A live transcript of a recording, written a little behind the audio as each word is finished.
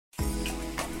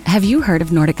Have you heard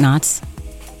of Nordic Knots?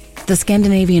 The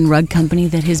Scandinavian rug company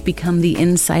that has become the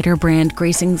insider brand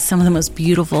gracing some of the most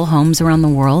beautiful homes around the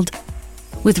world.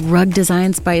 With rug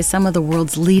designs by some of the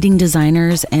world's leading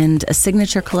designers and a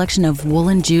signature collection of wool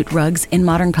and jute rugs in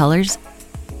modern colors.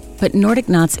 But Nordic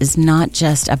Knots is not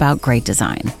just about great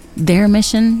design. Their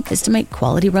mission is to make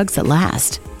quality rugs that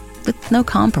last, with no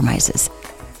compromises.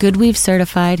 GoodWeave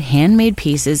certified, handmade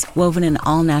pieces woven in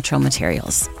all natural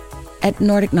materials. At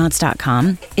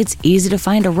NordicKnots.com, it's easy to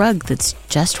find a rug that's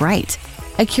just right.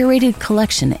 A curated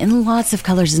collection in lots of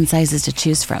colors and sizes to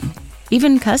choose from.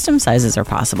 Even custom sizes are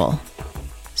possible.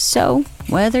 So,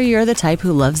 whether you're the type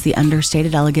who loves the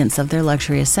understated elegance of their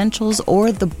luxury essentials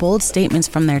or the bold statements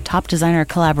from their top designer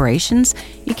collaborations,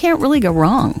 you can't really go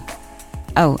wrong.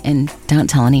 Oh, and don't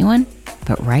tell anyone,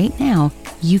 but right now,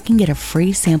 you can get a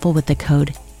free sample with the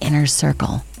code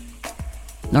INNERCIRCLE.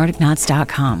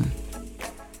 NordicKnots.com.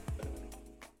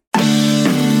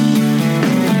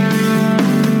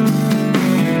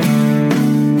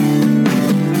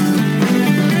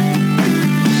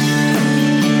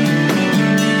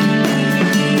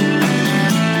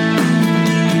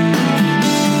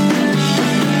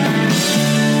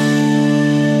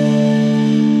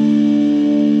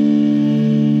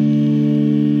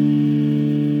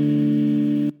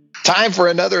 Time for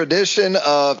another edition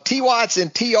of T. Watts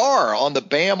and TR on the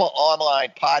Bama Online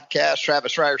Podcast.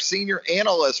 Travis Schreier, Senior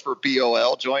Analyst for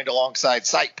BOL, joined alongside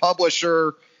site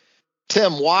publisher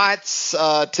Tim Watts.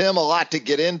 Tim, a lot to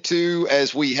get into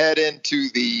as we head into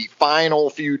the final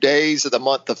few days of the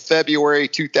month of February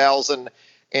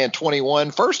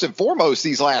 2021. First and foremost,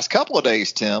 these last couple of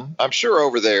days, Tim, I'm sure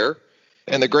over there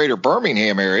in the greater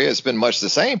Birmingham area has been much the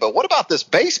same. But what about this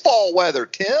baseball weather,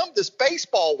 Tim? This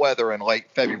baseball weather in late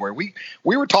February.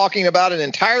 We were talking about an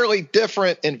entirely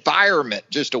different environment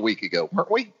just a week ago,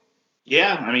 weren't we?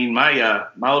 Yeah, I mean, my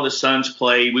oldest sons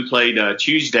played. We played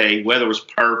Tuesday. Weather was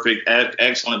perfect,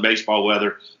 excellent baseball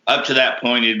weather. Up to that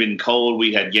point, it had been cold.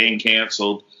 We had game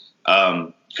canceled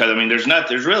because I mean, there's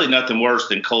really nothing worse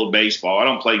than cold baseball. I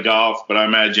don't play golf, but I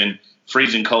imagine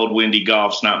freezing cold, windy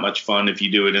golf's not much fun if you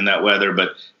do it in that weather. But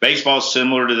baseball's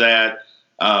similar to that.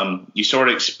 You sort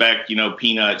of expect,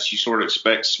 peanuts. You sort of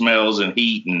expect smells and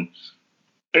heat and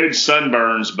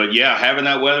sunburns. But, yeah, having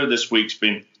that weather this week's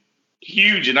been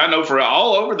huge. And I know for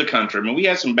all over the country. I mean, we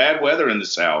had some bad weather in the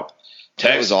South.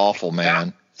 That was awful,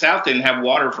 man. South didn't have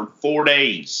water for 4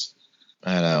 days.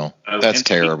 I know. That's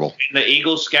terrible. The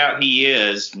Eagle Scout he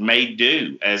is made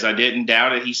do. As I didn't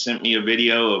doubt it, he sent me a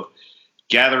video of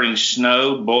gathering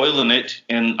snow, boiling it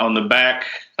on the back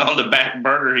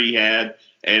burner he had,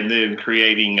 and then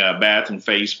creating bath and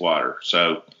face water.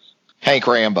 So Hank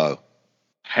Rambo.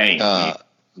 He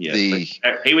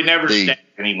would never stab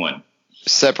anyone.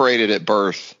 Separated at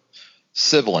birth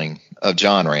sibling of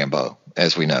John Rambo,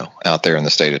 as we know, out there in the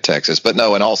state of Texas. But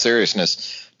no, in all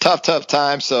seriousness, tough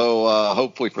time. So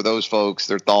hopefully for those folks,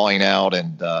 they're thawing out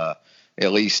and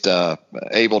at least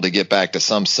able to get back to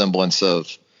some semblance of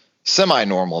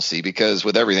semi-normalcy, because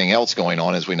with everything else going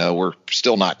on, as we know, we're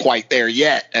still not quite there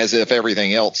yet, as if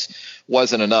everything else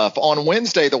wasn't enough. On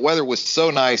Wednesday, the weather was so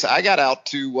nice. I got out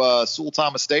to Sewell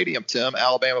Thomas Stadium, Tim,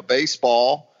 Alabama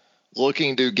baseball,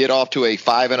 looking to get off to a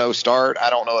 5-0 start.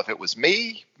 I don't know if it was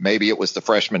me. Maybe it was the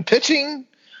freshman pitching.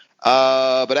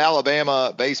 But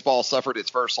Alabama baseball suffered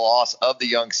its first loss of the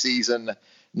young season,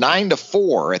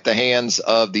 9-4 at the hands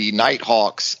of the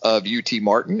Nighthawks of UT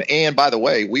Martin. And by the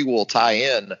way, we will tie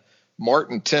in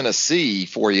Martin, Tennessee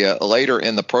for you later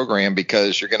in the program,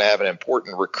 because you're going to have an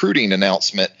important recruiting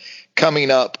announcement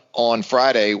coming up on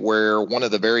Friday where one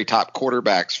of the very top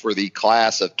quarterbacks for the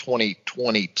class of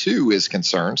 2022 is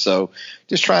concerned. So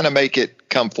just trying to make it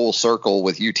come full circle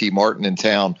with UT Martin in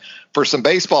town for some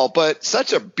baseball. But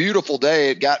such a beautiful day,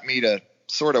 it got me to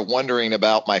sort of wondering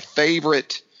about my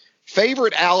favorite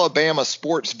Alabama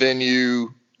sports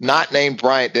venue not named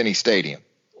Bryant-Denny Stadium.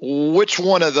 Which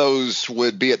one of those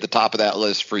would be at the top of that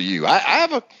list for you? I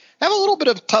have a little bit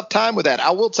of a tough time with that. I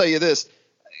will tell you this.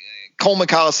 Coleman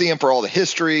Coliseum, for all the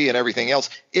history and everything else,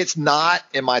 it's not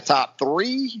in my top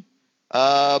three.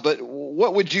 But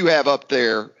what would you have up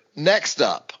there next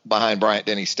up behind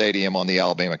Bryant-Denny Stadium on the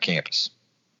Alabama campus?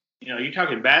 You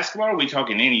talking basketball, or are we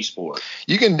talking any sport?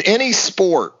 You can, any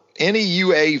sport, any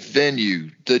UA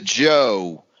venue, the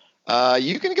Joe.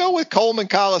 You can go with Coleman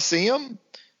Coliseum.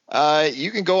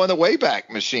 You can go in the Wayback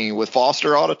Machine with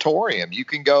Foster Auditorium. You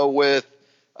can go with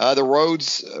the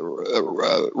Rhodes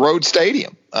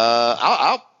Stadium.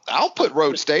 I'll put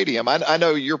Rhodes Stadium. I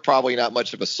know you're probably not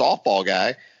much of a softball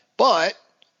guy, but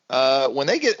when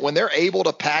they're able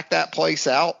to pack that place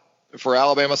out for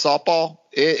Alabama softball,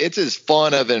 It's as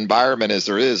fun of an environment as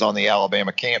there is on the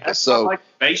Alabama campus. That's so like the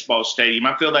baseball stadium.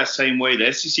 I feel that same way.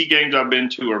 The SEC games I've been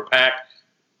to are packed.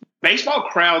 Baseball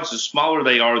crowds, the smaller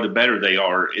they are, the better they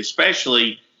are,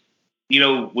 especially,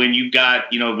 when you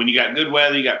got good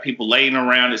weather, you got people laying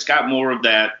around. It's got more of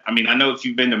that. I mean, I know if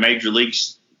you've been to major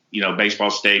leagues,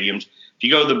 baseball stadiums, if you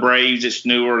go to the Braves, it's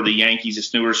newer, or the Yankees,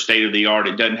 it's newer, state of the art.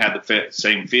 It doesn't have the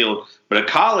same field. But a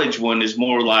college one is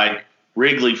more like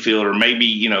Wrigley Field or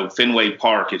maybe, Fenway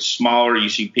Park. It's smaller. You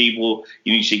see people,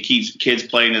 you see kids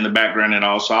playing in the background and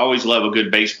all. So I always love a good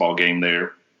baseball game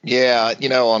there. Yeah,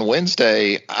 on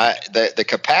Wednesday, the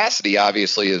capacity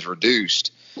obviously is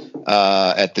reduced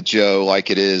at the Joe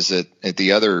like it is at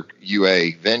the other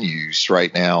UA venues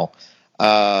right now.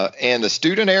 And the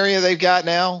student area they've got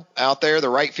now out there, the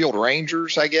right field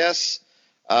Rangers, I guess,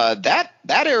 that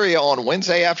area on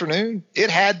Wednesday afternoon,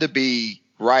 it had to be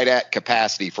right at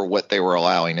capacity for what they were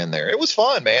allowing in there. It was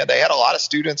fun, man. They had a lot of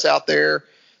students out there.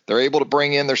 They're able to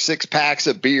bring in their 6 packs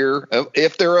of beer,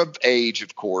 if they're of age,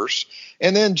 of course.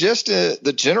 And then just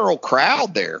the general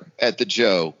crowd there at the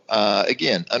Joe,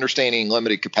 again, understanding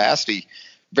limited capacity,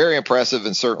 very impressive.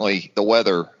 And certainly the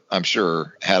weather, I'm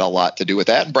sure, had a lot to do with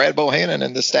that. And Brad Bohannon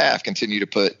and the staff continue to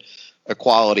put a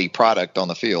quality product on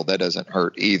the field. That doesn't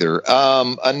hurt either.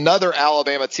 Another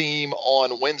Alabama team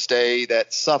on Wednesday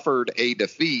that suffered a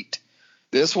defeat.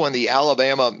 This one, the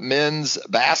Alabama men's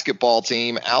basketball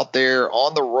team out there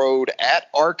on the road at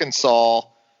Arkansas.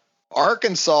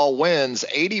 Arkansas wins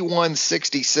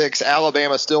 81-66.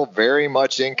 Alabama still very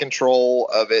much in control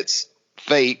of its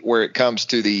fate where it comes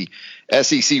to the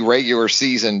SEC regular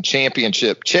season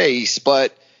championship chase.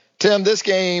 But Tim, this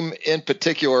game in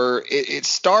particular, it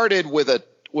started with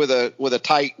a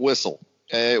tight whistle.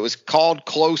 It was called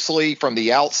closely from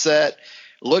the outset.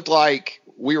 Looked like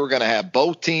we were going to have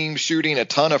both teams shooting a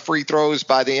ton of free throws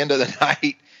by the end of the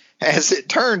night. As it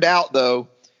turned out, though,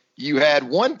 you had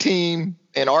one team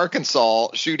in Arkansas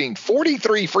shooting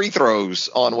 43 free throws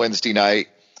on Wednesday night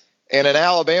and an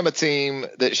Alabama team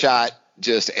that shot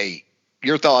just 8.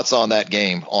 Your thoughts on that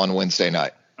game on Wednesday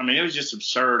night? I mean, it was just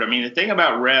absurd. I mean, the thing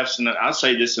about refs, and I'll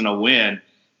say this in a win,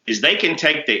 is they can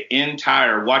take the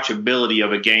entire watchability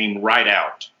of a game right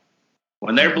out.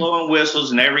 When they're blowing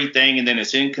whistles and everything, and then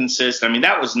it's inconsistent. I mean,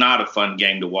 that was not a fun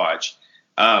game to watch.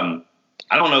 I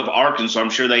don't know if Arkansas,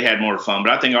 I'm sure they had more fun,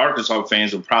 but I think Arkansas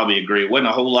fans will probably agree. There wasn't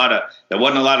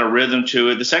a lot of rhythm to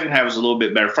it. The second half was a little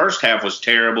bit better. First half was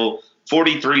terrible,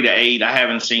 43-8. I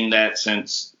haven't seen that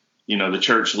since, the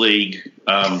church league.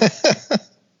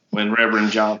 When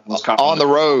Reverend Johnson was on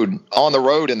the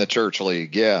road in the church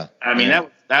league. Yeah. I mean,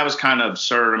 that was kind of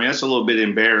absurd. I mean, that's a little bit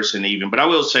embarrassing even, but I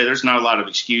will say there's not a lot of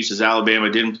excuses. Alabama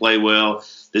didn't play well.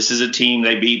 This is a team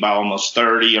they beat by almost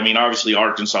 30. I mean, obviously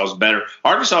Arkansas is better.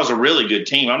 Arkansas is a really good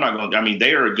team.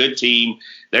 They are a good team.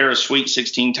 They're a Sweet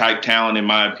 16 type talent in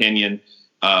my opinion.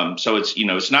 So it's,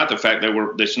 it's not the fact they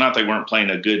weren't playing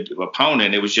a good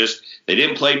opponent. It was just, they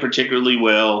didn't play particularly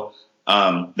well.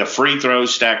 The free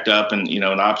throws stacked up in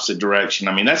an opposite direction.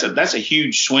 I mean, that's a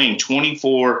huge swing.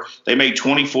 24. They made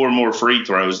 24 more free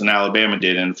throws than Alabama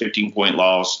did in a 15-point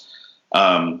loss.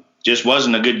 Just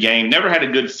wasn't a good game. Never had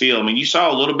a good feel. I mean, you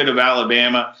saw a little bit of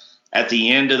Alabama at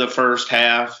the end of the first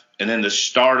half, and then the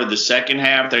start of the second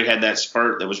half. They had that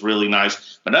spurt that was really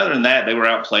nice. But other than that, they were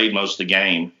outplayed most of the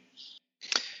game.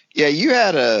 Yeah, you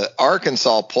had a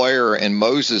Arkansas player in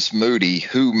Moses Moody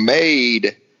who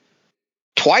made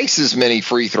twice as many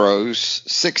free throws,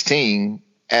 16,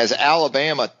 as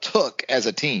Alabama took as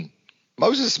a team.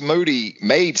 Moses Moody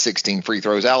made 16 free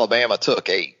throws. Alabama took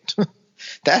 8.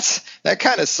 That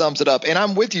kind of sums it up. And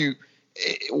I'm with you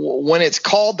when it's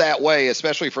called that way,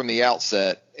 especially from the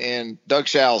outset. And Doug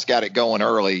Show's got it going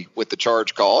early with the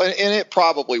charge call, and it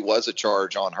probably was a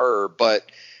charge on her.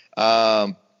 But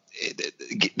the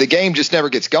game just never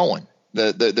gets going.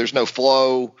 There's no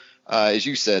flow, as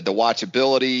you said. The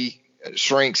watchability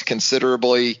shrinks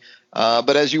considerably.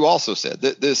 But as you also said,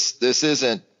 this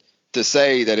isn't to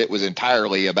say that it was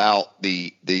entirely about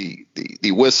the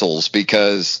whistles,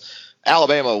 because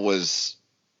Alabama was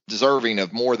deserving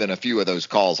of more than a few of those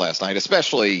calls last night,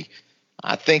 especially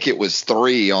I think it was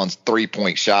 3 on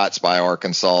 3-point shots by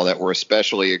Arkansas that were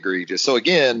especially egregious. So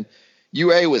again,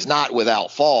 UA was not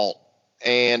without fault.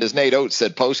 And as Nate Oates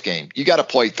said post-game, you got to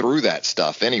play through that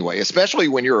stuff anyway, especially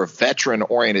when you're a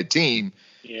veteran-oriented team.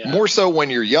 Yeah. More so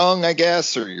when you're young, I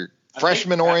guess, or you're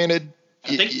freshman-oriented.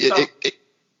 I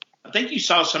think you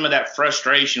saw some of that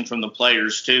frustration from the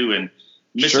players too, and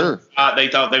missing a shot, they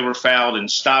thought they were fouled,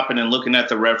 and stopping and looking at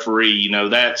the referee.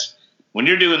 That's when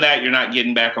you're doing that, you're not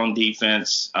getting back on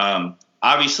defense.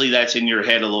 Obviously, that's in your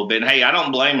head a little bit. And, hey, I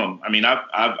don't blame them. I mean,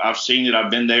 I've seen it.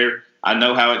 I've been there. I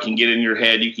know how it can get in your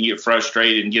head. You can get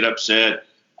frustrated and get upset.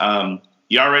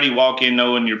 You already walk in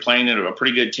knowing you're playing in a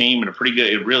pretty good team and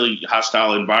a really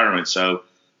hostile environment. So,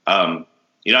 I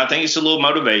think it's a little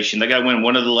motivation. They got to win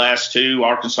one of the last two.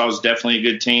 Arkansas is definitely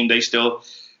a good team.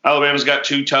 Alabama's got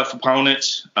two tough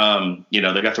opponents. They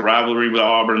got the rivalry with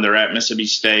Auburn. They're at Mississippi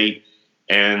State.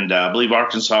 And I believe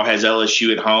Arkansas has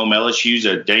LSU at home. LSU's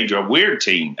a weird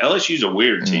team. LSU's a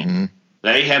weird team. Mm-hmm.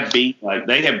 They have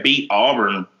beat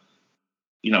Auburn,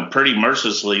 pretty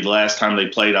mercilessly the last time they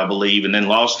played, I believe, and then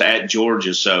lost at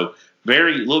Georgia. So a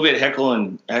little bit Heckle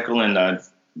and I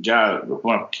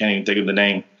can't even think of the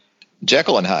name.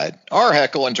 Jekyll and Hyde, or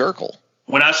Heckle and Jekyll.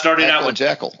 When I started Heckle out with and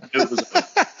Jekyll,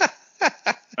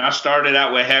 when I started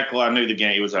out with Heckle, I knew the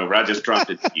game was over. I just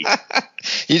dropped it to you.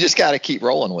 You just got to keep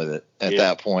rolling with it at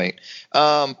that point.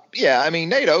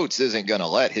 Nate Oates isn't going to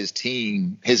let his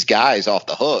team, his guys off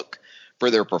the hook for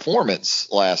their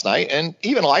performance last night. And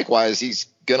even likewise, he's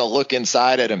going to look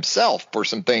inside at himself for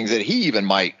some things that he even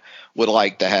would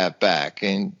like to have back.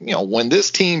 And, when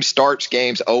this team starts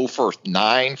games 0 for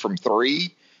 9 from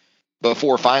 3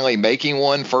 before finally making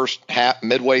one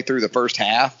midway through the first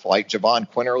half, like Javon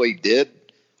Quinterly did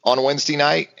on Wednesday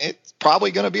night, it's probably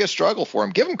going to be a struggle for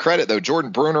him. Give him credit, though. Jordan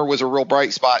Bruner was a real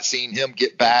bright spot, seeing him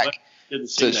get back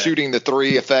to shooting the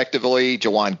three effectively.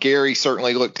 Jawan Gary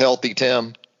certainly looked healthy,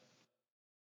 Tim.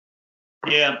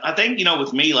 Yeah, I think,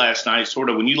 with me last night,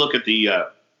 sort of when you look at the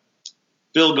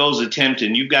field goals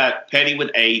attempted, you've got Petty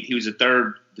with 8. He was the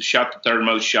third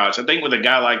most shots. I think with a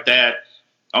guy like that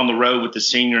on the road with the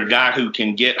senior, guy who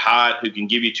can get hot, who can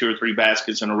give you 2 or 3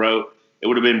 baskets in a row, it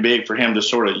would have been big for him to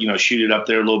sort of, shoot it up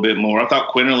there a little bit more. I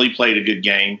thought Quinterly played a good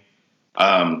game.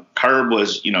 Herb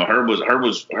was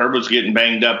getting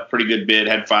banged up a pretty good bit,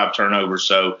 had 5 turnovers.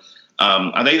 So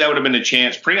I think that would have been a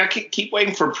chance. I keep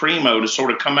waiting for Primo to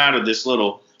sort of come out of this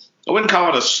little, I wouldn't call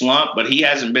it a slump, but he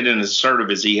hasn't been as assertive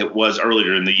as he was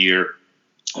earlier in the year.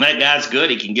 And that guy's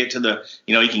good. He can get to the,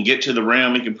 he can get to the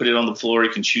rim. He can put it on the floor. He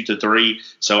can shoot the three.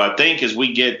 So I think as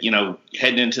we get,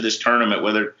 heading into this tournament,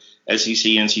 whether SEC,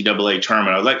 NCAA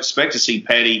tournament, I'd expect to see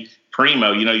Petty,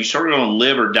 Primo. You sort of don't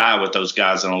live or die with those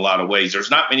guys in a lot of ways.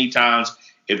 There's not many times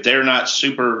if they're not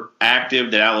super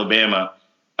active that Alabama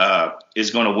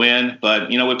is going to win. But,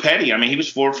 with Petty, he was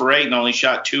 4 for 8 and only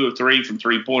shot 2 of 3 from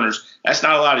 3-pointers. That's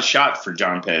not a lot of shots for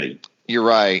John Petty. You're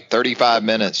right. 35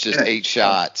 minutes, just 8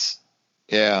 shots.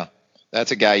 Yeah,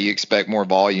 that's a guy you expect more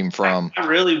volume from. I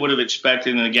really would have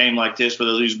expected in a game like this where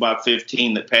they lose by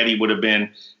 15 that Petty would have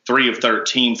been 3 of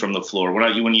 13 from the floor.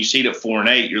 When you see it at 4 and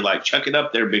 8, you're like, chuck it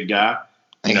up there, big guy.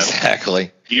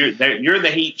 Exactly. You're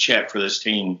the heat check for this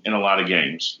team in a lot of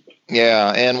games.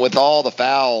 Yeah, and with all the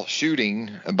foul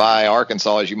shooting by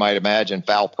Arkansas, as you might imagine,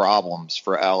 foul problems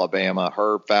for Alabama.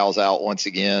 Herb fouls out once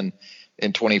again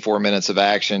in 24 minutes of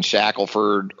action.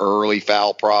 Shackelford, early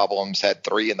foul problems, had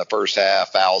 3 in the first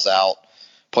half, fouls out,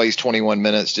 plays 21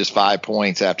 minutes, just 5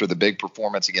 points after the big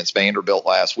performance against Vanderbilt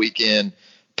last weekend.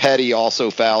 Petty also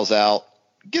fouls out,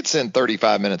 gets in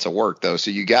 35 minutes of work, though.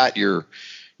 So you got your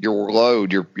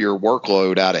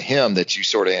workload out of him that you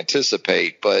sort of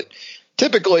anticipate. But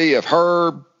typically, if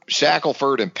Herb,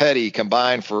 Shackelford, and Petty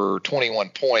combine for 21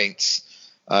 points,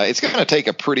 it's going to take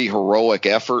a pretty heroic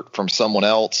effort from someone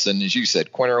else. And as you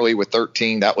said, Quinterly with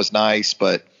 13, that was nice.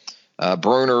 But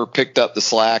Bruner picked up the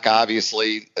slack,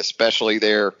 obviously, especially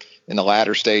there in the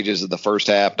latter stages of the first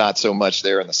half, not so much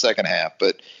there in the second half.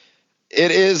 But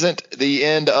it isn't the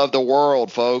end of the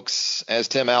world, folks. As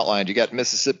Tim outlined, you got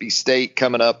Mississippi State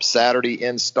coming up Saturday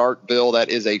in Starkville. That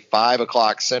is a 5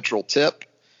 o'clock Central tip.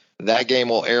 That game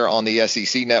will air on the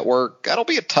SEC network. That'll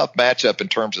be a tough matchup in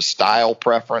terms of style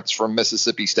preference from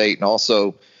Mississippi State and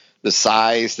also the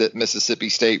size that Mississippi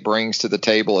State brings to the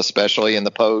table, especially in the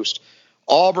post.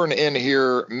 Auburn in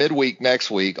here midweek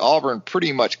next week. Auburn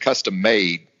pretty much custom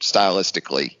made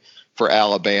stylistically for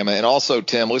Alabama. And also,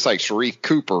 Tim, looks like Sharif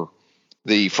Cooper,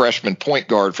 the freshman point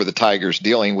guard for the Tigers,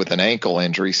 dealing with an ankle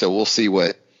injury. So we'll see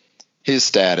what his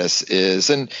status is.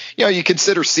 And, you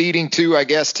consider seeding too, I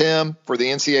guess, Tim, for the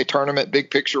NCAA tournament, big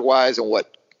picture wise, and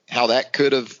how that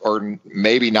could have or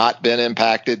maybe not been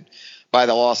impacted by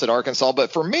the loss at Arkansas.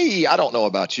 But for me, I don't know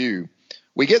about you.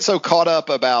 We get so caught up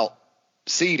about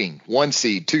seeding, 1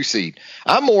 seed, 2 seed.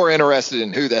 I'm more interested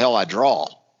in who the hell I draw.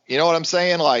 You know what I'm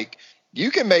saying? Like, you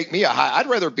can make me I'd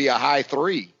rather be a high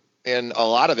 3 in a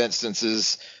lot of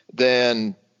instances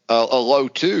than a low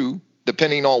 2,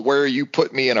 depending on where you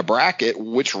put me in a bracket,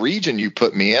 which region you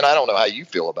put me in. I don't know how you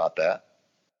feel about that.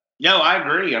 No, I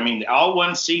agree. All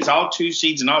 1 seeds, all 2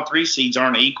 seeds, and all 3 seeds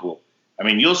aren't equal.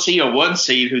 You'll see a 1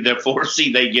 seed who the 4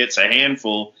 seed they get's a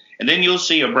handful, and then you'll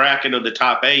see a bracket of the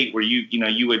top 8 where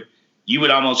you you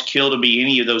would almost kill to be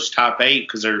any of those top 8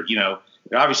 because they're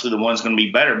obviously the one's going to be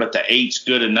better, but the 8's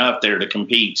good enough there to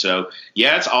compete. So,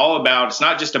 yeah, it's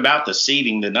not just about the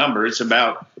seeding, the number. It's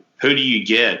about who do you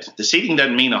get. The seeding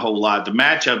doesn't mean a whole lot. The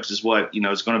matchups is what,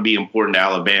 is going to be important to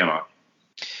Alabama.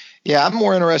 Yeah, I'm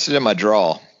more interested in my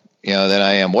draw, than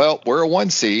I am. Well, we're a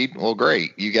 1 seed. Well,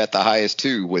 great. You got the highest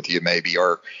 2 with you maybe,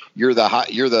 or you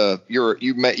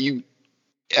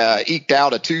eked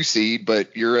out a 2 seed,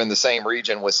 but you're in the same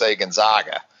region with, say,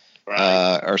 Gonzaga,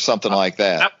 right. Or something like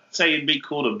that. I would say it'd be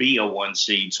cool to be a 1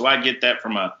 seed. So I get that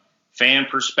from a fan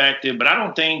perspective, but I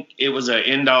don't think it was an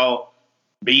end all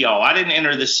be all. I didn't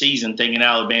enter the season thinking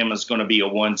Alabama's going to be a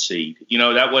 1 seed.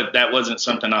 That wasn't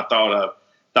something I thought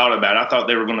about. I thought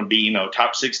they were going to be,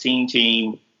 top 16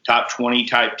 team, top 20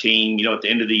 type team, at the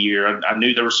end of the year. I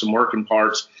knew there were some working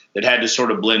parts that had to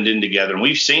sort of blend in together. And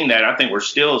we've seen that. I think we're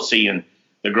still seeing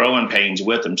the growing pains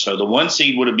with them. So the 1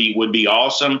 seed would be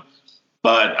awesome.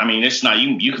 But, I mean, it's not –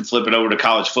 you can flip it over to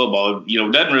college football.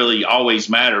 It doesn't really always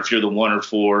matter if you're the 1 or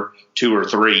 4, 2 or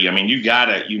 3. I mean, you got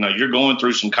to – you're going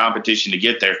through some competition to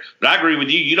get there. But I agree with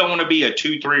you. You don't want to be a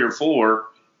 2, 3, or 4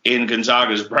 in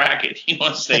Gonzaga's bracket. You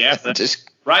want to stay at the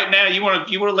 – right now, you want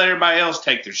to let everybody else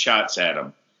take their shots at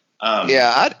them.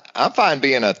 I'm fine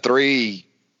being a 3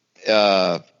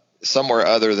 somewhere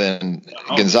other than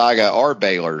Gonzaga or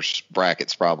Baylor's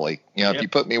brackets probably. If you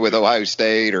put me with Ohio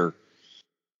State or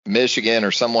Michigan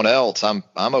or someone else, I'm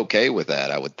okay with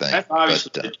that, I would think. That's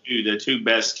obviously the two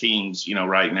best teams,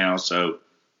 right now, so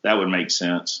that would make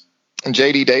sense. And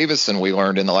J.D. Davison, we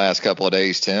learned in the last couple of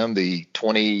days, Tim, the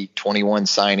 2021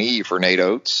 signee for Nate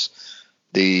Oates,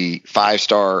 the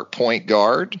 5-star point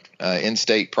guard,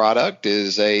 in-state product,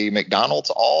 is a McDonald's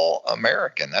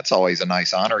All-American. That's always a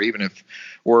nice honor, even if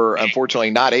we're unfortunately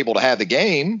not able to have the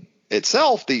game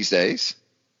itself these days.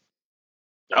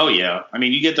 Oh, yeah. I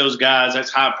mean, you get those guys, that's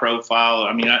high profile.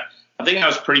 I mean, I think I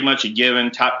was pretty much a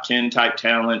given top 10 type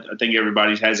talent. I think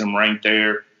everybody has him ranked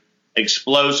there.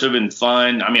 Explosive and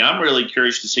fun. I mean, I'm really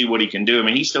curious to see what he can do. I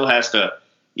mean, he still has to,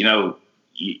 you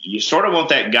sort of want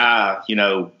that guy,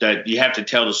 that you have to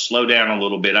tell to slow down a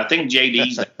little bit. I think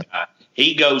JD's that guy.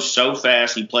 He goes so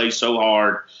fast. He plays so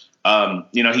hard.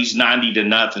 He's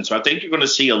 90-0. So I think you're going to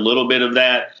see a little bit of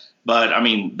that. But I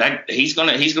mean, he's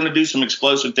gonna do some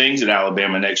explosive things at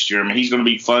Alabama next year. I mean, he's going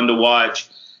to be fun to watch.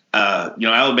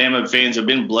 Alabama fans have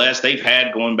been blessed. They've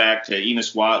had, going back to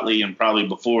Enos Watley and probably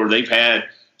before, they've had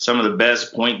some of the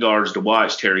best point guards to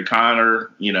watch. Terry Connor,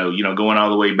 going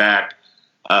all the way back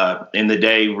in the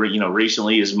day,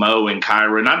 recently is Mo and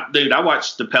Kyra. And I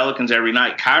watch the Pelicans every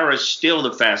night. Kyra's still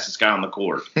the fastest guy on the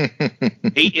court.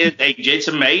 It's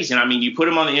amazing. I mean, you put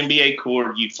him on the NBA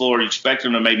court, you expect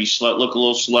him to maybe look a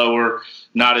little slower,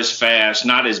 not as fast,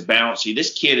 not as bouncy.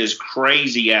 This kid is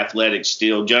crazy athletic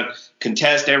still.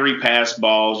 Contest every pass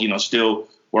ball, still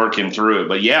working through it.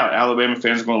 But, yeah, Alabama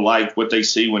fans are going to like what they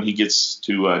see when he gets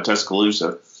to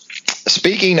Tuscaloosa.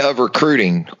 Speaking of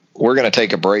recruiting, we're going to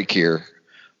take a break here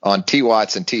on T.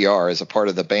 Watts and TR as a part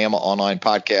of the Bama Online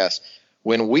Podcast.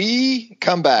 When we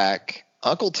come back,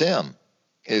 Uncle Tim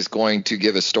is going to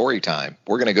give us story time.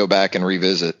 We're going to go back and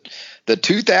revisit the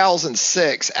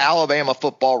 2006 Alabama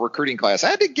football recruiting class. I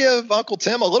had to give Uncle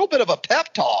Tim a little bit of a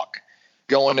pep talk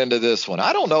going into this one.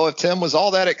 I don't know if Tim was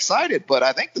all that excited, but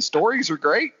I think the stories are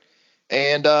great.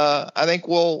 And I think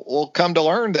we'll come to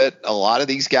learn that a lot of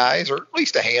these guys, or at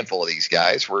least a handful of these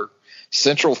guys, were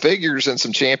central figures in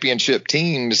some championship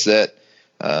teams that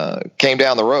came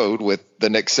down the road, with the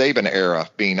Nick Saban era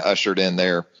being ushered in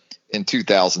there in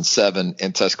 2007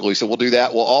 in Tuscaloosa. We'll do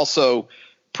that. We'll also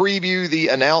preview the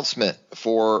announcement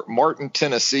for Martin,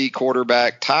 Tennessee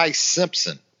quarterback Ty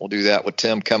Simpson. We'll do that with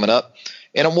Tim coming up.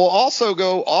 And we'll also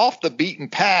go off the beaten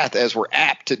path, as we're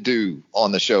apt to do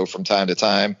on the show from time to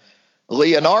time.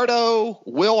 Leonardo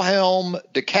Wilhelm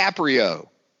DiCaprio.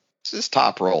 It's his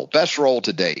top role, best role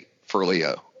to date for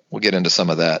Leo. We'll get into some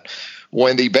of that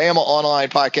when the Bama Online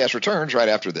Podcast returns right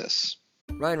after this.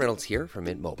 Ryan Reynolds here from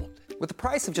Mint Mobile. With the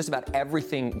price of just about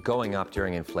everything going up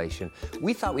during inflation,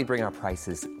 we thought we'd bring our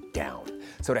prices down.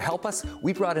 So to help us,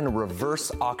 we brought in a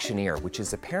reverse auctioneer, which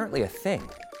is apparently a thing.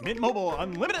 Mint Mobile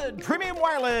Unlimited Premium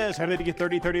Wireless. How to get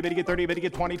 30, 30, bit to get 30, bit to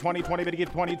get 20, 20, 20, bit to get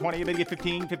 20, 20, bit to get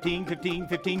 15, 15, 15,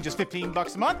 15, just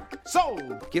 $15 a month?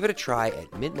 Sold! Give it a try at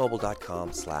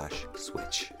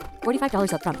mintmobile.com/switch.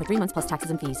 $45 up front for 3 months plus taxes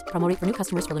and fees. Promo rate for new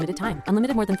customers for limited time.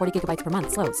 Unlimited more than 40 gigabytes per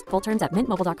month. Slows full terms at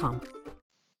mintmobile.com.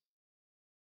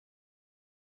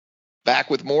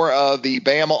 Back with more of the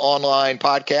Bama Online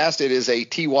Podcast. It is a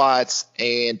T. Watts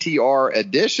and TR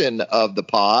edition of the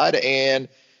pod. And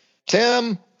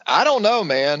Tim, I don't know,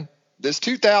 man. This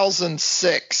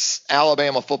 2006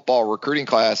 Alabama football recruiting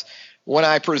class, when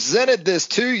I presented this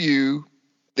to you,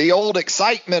 the old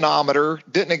excitementometer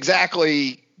didn't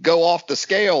exactly go off the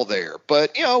scale there.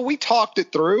 But, we talked it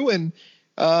through and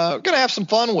going to have some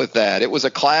fun with that. It was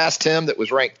a class, Tim, that was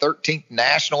ranked 13th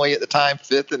nationally at the time,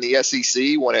 5th in the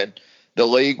SEC when the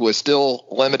league was still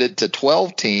limited to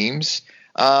 12 teams.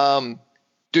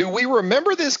 Do we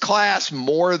remember this class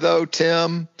more, though,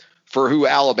 Tim, for who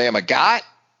Alabama got?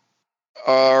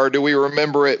 Or do we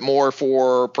remember it more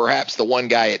for perhaps the one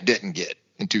guy it didn't get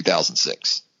in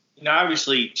 2006?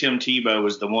 Obviously, Tim Tebow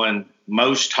was the one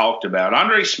most talked about.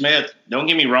 Andre Smith, don't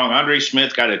get me wrong, Andre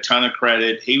Smith got a ton of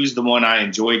credit. He was the one I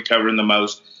enjoyed covering the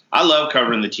most. I love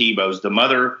covering the Tebows.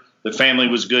 The family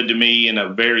was good to me in a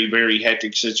very, very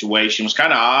hectic situation. It was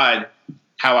kind of odd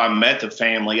how I met the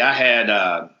family. I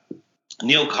had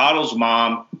Neil Cottle's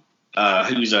mom,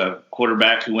 who's a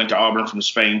quarterback who went to Auburn from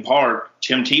Spain Park.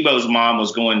 Tim Tebow's mom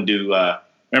was going to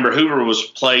remember Hoover was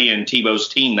playing Tebow's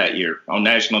team that year on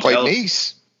national television.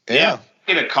 Nice. Yeah.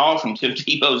 I get a call from Tim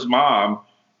Tebow's mom,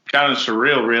 kind of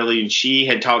surreal, really. And she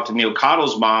had talked to Neil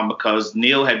Cottle's mom because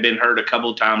Neil had been hurt a couple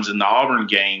of times in the Auburn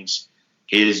games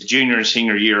his junior and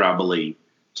senior year, I believe.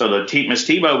 So Miss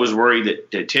Tebow was worried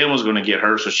that Tim was going to get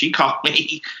hurt. So she called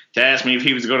me to ask me if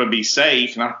he was going to be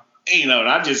safe. And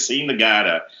I just seen the guy at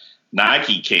a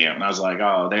Nike camp. And I was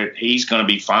like, he's going to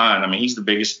be fine. I mean, he's the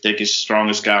biggest, thickest,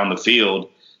 strongest guy on the field.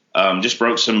 Just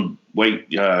broke some weight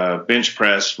bench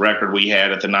press record we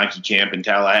had at the Nike camp in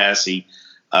Tallahassee.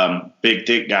 Big,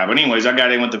 thick guy. But anyways, I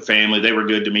got in with the family. They were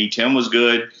good to me. Tim was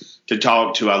good to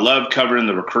talk to. I loved covering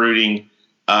the recruiting.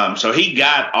 So he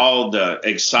got all the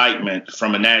excitement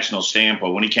from a national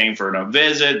standpoint when he came for a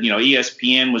visit.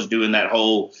 ESPN was doing that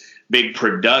whole big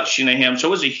production of him. So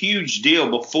it was a huge deal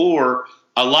before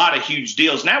a lot of huge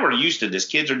deals. Now we're used to this.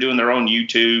 Kids are doing their own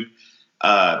YouTube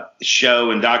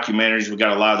show and documentaries. We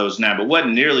got a lot of those now, but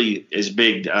wasn't nearly as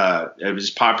big,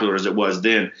 as popular as it was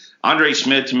then. Andre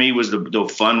Smith to me was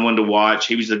the fun one to watch.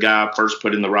 He was the guy I first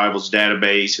put in the Rivals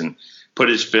database and put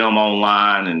his film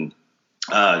online, and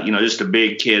just a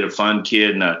big kid, a fun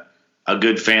kid, and a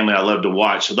good family I love to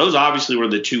watch. So those obviously were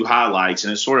the two highlights,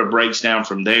 and it sort of breaks down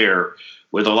from there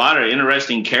with a lot of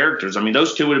interesting characters. I mean,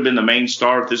 those two would have been the main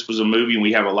star if this was a movie, and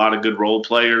we have a lot of good role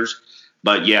players.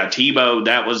 But yeah, Tebow,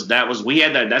 that was we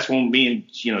had that. That's when me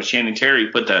and Shannon Terry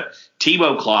put the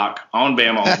Tebow clock on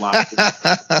Bama Online.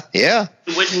 Yeah.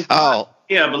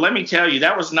 Yeah, but let me tell you,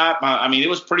 that was not it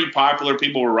was pretty popular.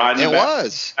 People were writing about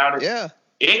it. Yeah.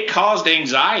 It caused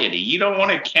anxiety. You don't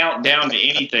want to count down to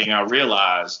anything, I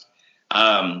realized.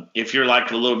 If you're like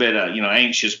a little bit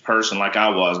anxious person like I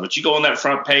was, but you go on that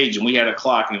front page and we had a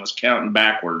clock and it was counting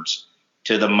backwards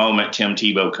to the moment Tim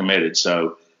Tebow committed.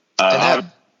 So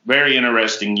very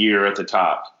interesting year at the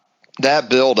top.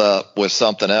 That build up was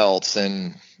something else,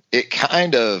 and it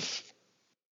kind of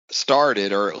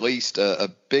started, or at least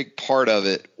a big part of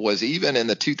it was even in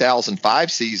the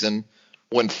 2005 season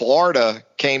when Florida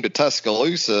came to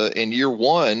Tuscaloosa in year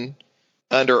one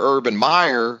under Urban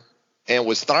Meyer and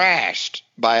was thrashed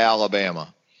by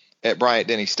Alabama at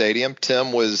Bryant-Denny Stadium.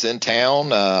 Tim was in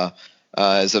town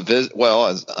as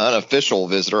as unofficial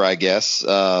visitor, I guess,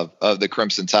 of the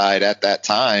Crimson Tide at that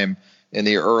time in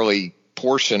the early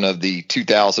portion of the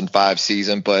 2005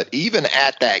 season. But even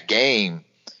at that game,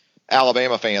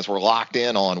 Alabama fans were locked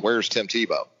in on where's Tim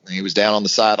Tebow. He was down on the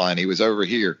sideline. He was over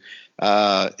here.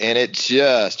 And it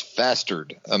just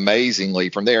festered amazingly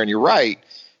from there. And you're right.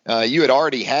 You had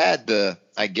already had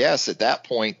I guess at that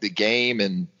point, the game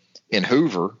in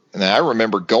Hoover. And I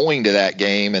remember going to that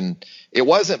game, and it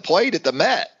wasn't played at the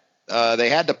Met. They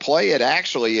had to play it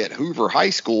actually at Hoover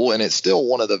High School, and it's still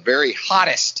one of the very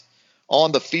hottest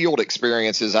on the field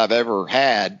experiences I've ever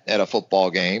had at a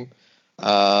football game.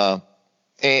 And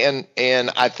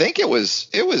I think it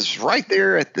was right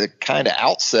there at the kind of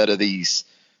outset of these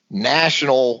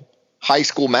national high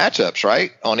school matchups,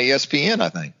 right? On ESPN, I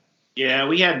think.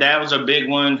 Yeah, that was a big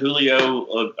one.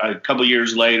 Julio, a couple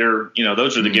years later,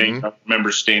 those are the games I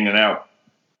remember standing out.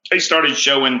 They started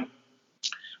showing,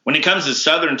 when it comes to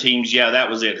Southern teams, yeah, that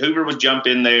was it. Hoover would jump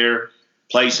in there,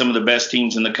 play some of the best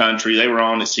teams in the country. They were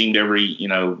on, it seemed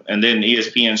and then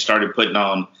ESPN started putting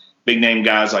on big name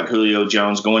guys like Julio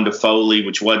Jones, going to Foley,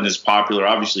 which wasn't as popular.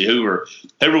 Obviously, Hoover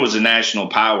was a national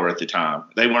power at the time.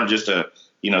 They weren't just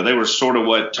they were sort of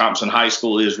what Thompson High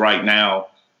School is right now.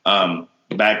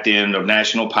 Back then, of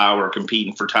national power,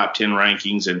 competing for top 10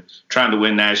 rankings and trying to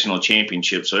win national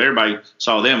championships. So everybody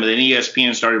saw them. But then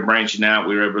ESPN started branching out.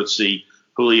 We were able to see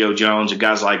Julio Jones and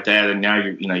guys like that. And now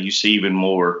you see even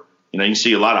more. You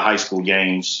see a lot of high school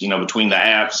games. Between the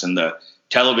apps and the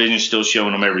television still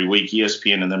showing them every week.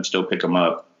 ESPN and them still pick them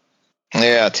up.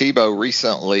 Yeah, Tebow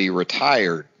recently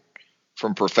retired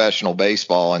from professional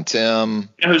baseball. And Tim,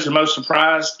 you know who's the most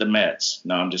surprised? The Mets.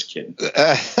 No, I'm just kidding.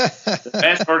 The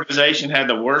Mets organization had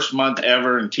the worst month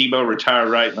ever, and Tebow retired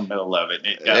right in the middle of it.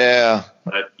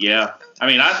 But yeah, I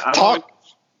mean,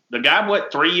 the guy,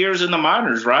 3 years in the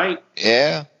minors, right?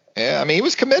 Yeah. I mean, he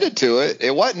was committed to it.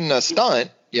 It wasn't a stunt,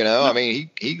 you know. I mean,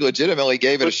 he legitimately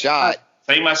gave it a shot.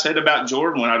 Same I said about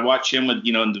Jordan when I'd watch him with,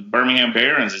 in the Birmingham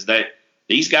Barons, is that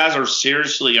these guys are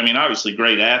seriously, I mean, obviously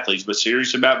great athletes, but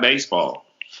serious about baseball.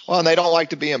 Well, and they don't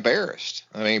like to be embarrassed.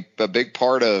 I mean, a big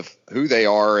part of who they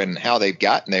are and how they've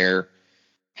gotten there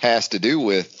has to do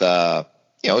with,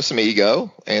 some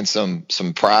ego and some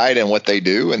pride in what they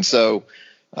do. And so,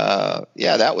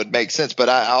 that would make sense. But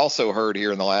I also heard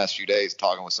here in the last few days,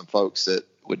 talking with some folks that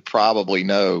would probably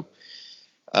know,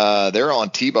 they're on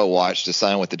Tebow watch to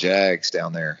sign with the Jags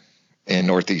down there in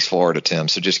Northeast Florida, Tim.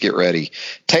 So just get ready.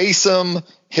 Taysom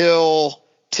Hill,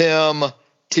 Tim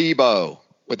Tebow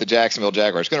with the Jacksonville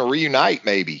Jaguars. Going to reunite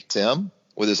maybe, Tim,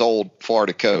 with his old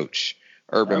Florida coach,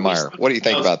 Urban Meyer. What do you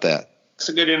think about that? That's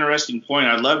a good, interesting point.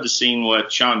 I'd love to see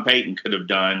what Sean Payton could have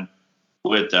done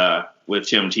with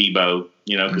Tim Tebow,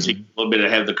 because he's a little bit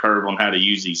ahead of the curve on how to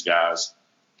use these guys.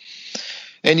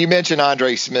 And you mentioned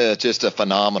Andre Smith, just a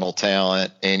phenomenal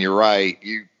talent. And you're right.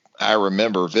 I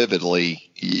remember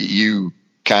vividly you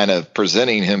kind of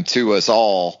presenting him to us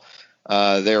all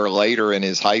there later in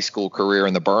his high school career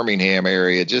in the Birmingham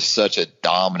area. Just such a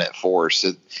dominant force.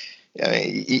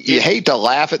 You hate to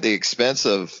laugh at the expense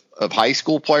of high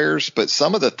school players, but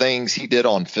some of the things he did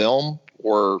on film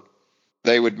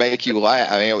they would make you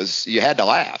laugh. I mean, you had to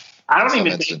laugh. I don't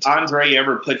even think Andre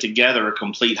ever put together a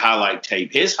complete highlight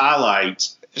tape. His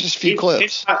highlights, just a few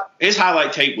clips. His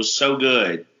highlight tape was so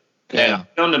good. Yeah.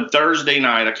 And on the Thursday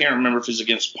night, I can't remember if it was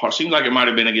against Parker. Seems like it might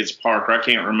have been against Parker. I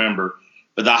can't remember.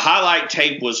 But the highlight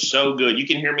tape was so good. You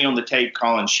can hear me on the tape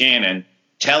calling Shannon,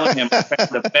 telling him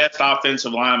the best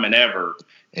offensive lineman ever.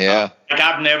 Yeah.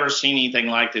 I've never seen anything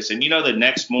like this. And the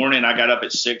next morning I got up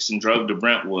at 6 and drove to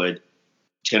Brentwood,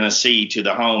 Tennessee, to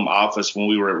the home office when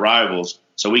we were at Rivals,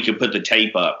 so we could put the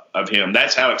tape up of him.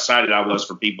 That's how excited I was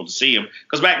for people to see him.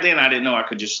 Because back then I didn't know I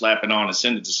could just slap it on and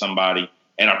send it to somebody,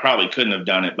 and I probably couldn't have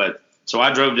done it. But so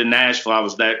I drove to Nashville. I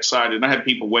was that excited. And I had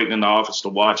people waiting in the office to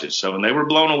watch it. So, and they were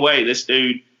blown away. This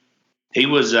dude,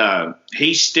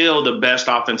 he's still the best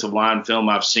offensive line film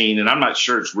I've seen. And I'm not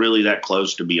sure it's really that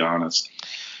close, to be honest.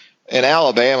 And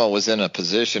Alabama was in a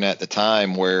position at the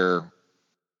time where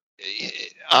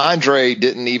Andre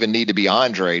didn't even need to be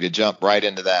Andre to jump right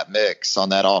into that mix on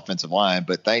that offensive line.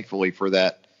 But thankfully for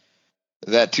that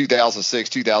 2006,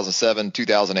 2007,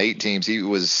 2008 teams, he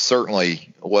was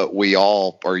certainly what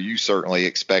you certainly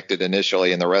expected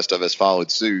initially, and the rest of us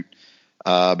followed suit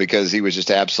because he was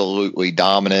just absolutely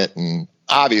dominant and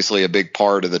obviously a big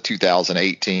part of the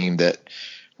 2008 team that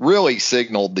really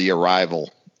signaled the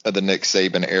arrival of the Nick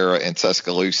Saban era in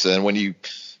Tuscaloosa. And when you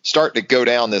start to go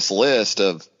down this list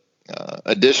of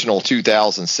additional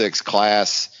 2006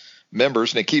 class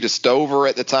members, Nikita Stover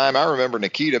at the time. I remember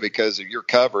Nikita because of your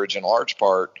coverage in large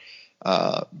part,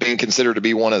 being considered to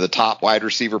be one of the top wide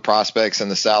receiver prospects in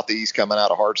the Southeast coming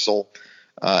out of Hartselle,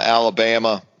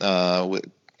 Alabama.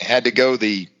 Had to go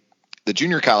the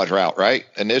junior college route, right,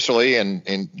 initially,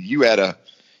 and you had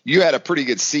a pretty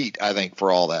good seat, I think,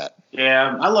 for all that.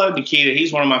 Yeah, I love Nikita.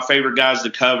 He's one of my favorite guys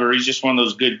to cover. He's just one of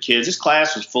those good kids. This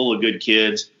class was full of good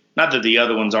kids. Not that the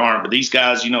other ones aren't, but these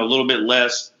guys, a little bit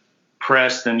less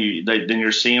pressed than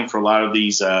you're seeing for a lot of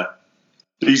these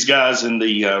guys in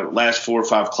the last 4 or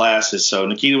 5 classes. So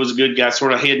Nikita was a good guy,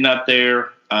 sort of hidden up there.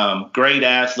 Great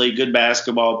athlete, good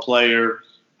basketball player.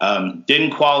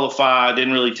 Didn't qualify,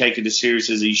 didn't really take it as serious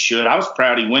as he should. I was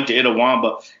proud he went to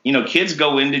Itawamba. Kids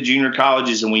go into junior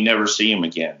colleges and we never see them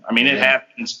again. I mean, it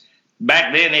happens.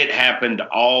 Back then it happened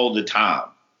all the time.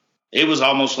 It was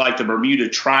almost like the Bermuda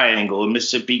Triangle in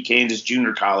Mississippi, Kansas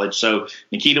Junior College. So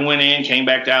Nikita went in, came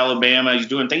back to Alabama. He's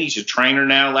doing things. He's a trainer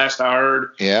now, last I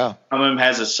heard. Yeah. Some of him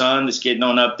has a son that's getting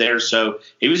on up there. So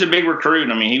he was a big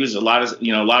recruit. I mean, he was a lot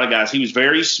of guys. He was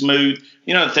very smooth.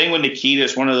 The thing with Nikita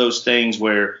is one of those things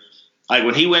where, like,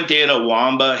 when he went to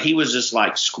Itawamba, he was just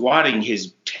like squatting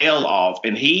his tail off,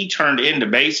 and he turned into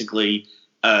basically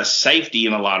safety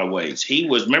in a lot of ways.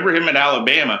 Remember him at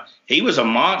Alabama? He was a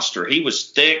monster. He was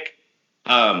thick.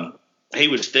 He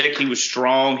was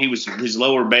strong. His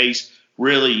lower base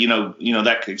really,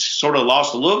 that sort of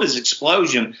lost a little of his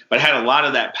explosion, but had a lot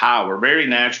of that power. Very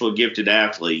natural, gifted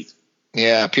athlete.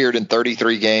 Yeah, appeared in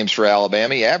 33 games for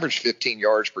Alabama. He averaged 15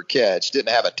 yards per catch.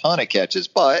 Didn't have a ton of catches,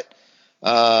 but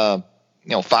 5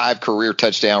 career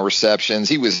touchdown receptions.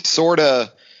 He was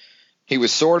he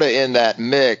was sort of in that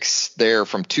mix there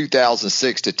from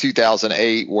 2006 to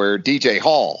 2008, where DJ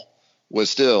Hall was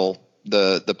still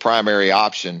the primary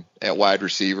option at wide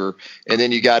receiver. And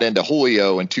then you got into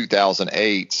Julio in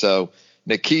 2008. So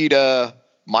Nikita,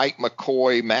 Mike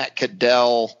McCoy, Matt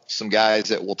Caddell, some guys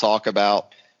that we'll talk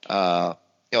about,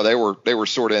 they were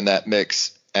sort of in that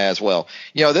mix as well.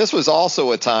 This was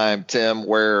also a time, Tim,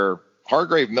 where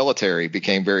Hargrave Military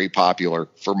became very popular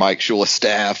for Mike Shula's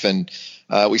staff. And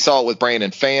we saw it with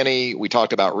Brandon Fanny. We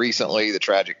talked about recently the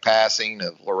tragic passing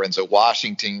of Lorenzo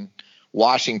Washington.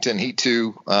 He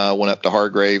too went up to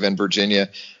Hargrave in Virginia,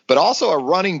 but also a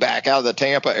running back out of the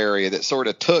Tampa area that sort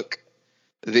of took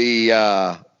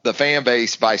the fan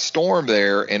base by storm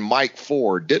there. And Mike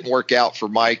Ford didn't work out for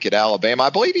Mike at Alabama.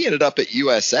 I believe he ended up at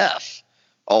USF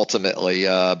ultimately,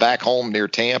 back home near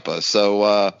Tampa.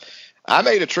 So I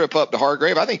made a trip up to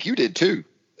Hargrave. I think you did too.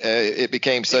 It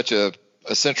became such a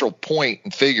central point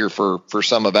and figure for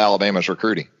some of Alabama's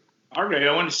recruiting. Hargrave,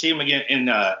 I wanted to see him again in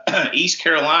East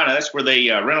Carolina. That's where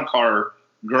the rental car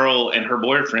girl and her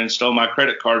boyfriend stole my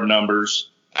credit card numbers.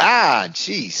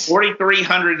 Jeez.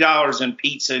 $4,300 in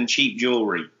pizza and cheap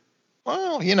jewelry.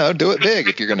 Well, do it big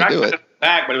if you're going to do it.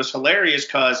 But it was hilarious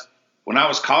because when I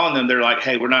was calling them, they're like,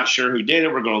 hey, we're not sure who did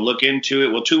it. We're going to look into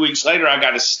it. Well, 2 weeks later, I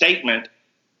got a statement,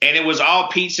 and it was all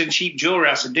pizza and cheap jewelry.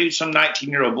 I said, dude, some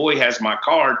 19-year-old boy has my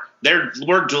card.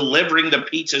 We're delivering the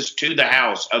pizzas to the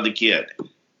house of the kid.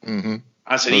 Mm-hmm.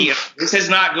 I said, this is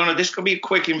going to be a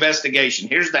quick investigation.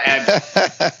 Here's the address.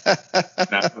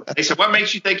 They said, what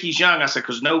makes you think he's young? I said,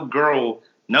 because no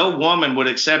woman would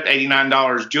accept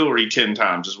 $89 jewelry 10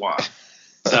 times as why.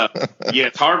 So,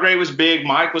 Hargrave was big.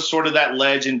 Mike was sort of that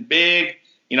legend. Big.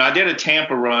 I did a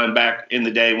Tampa run back in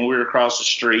the day when we were across the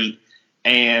street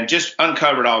and just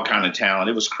uncovered all kind of talent.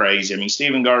 It was crazy. I mean,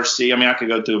 Steven Garcia. I could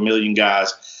go through a million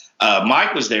guys.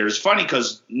 Mike was there. It's funny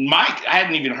because Mike, I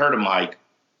hadn't even heard of Mike.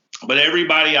 But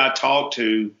everybody I talked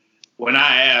to, when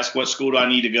I asked what school do I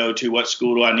need to go to, what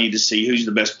school do I need to see, who's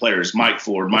the best players, Mike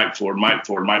Ford.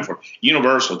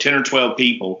 Universal, 10 or 12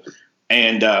 people.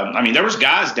 And, there was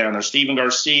guys down there, Steven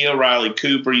Garcia, Riley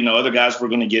Cooper, other guys we're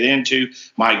going to get into,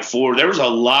 Mike Ford. There was a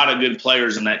lot of good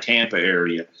players in that Tampa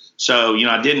area. So,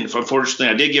 unfortunately,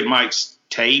 I did get Mike's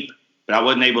tape, but I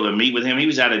wasn't able to meet with him. He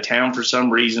was out of town for some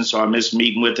reason, so I missed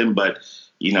meeting with him. But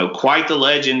quite the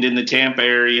legend in the Tampa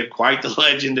area, quite the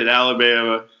legend at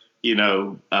Alabama,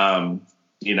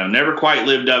 never quite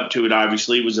lived up to it.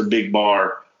 Obviously, it was a big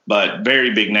bar, but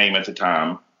very big name at the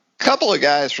time. A couple of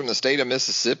guys from the state of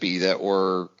Mississippi that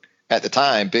were at the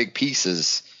time big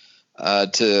pieces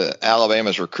to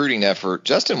Alabama's recruiting effort.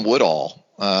 Justin Woodall,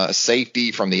 a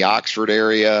safety from the Oxford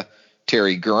area,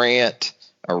 Terry Grant,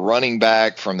 a running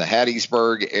back from the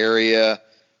Hattiesburg area.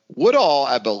 Woodall,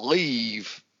 I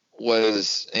believe,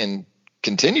 was and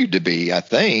continued to be, I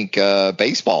think,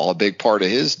 baseball, a big part of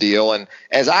his deal. And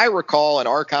as I recall in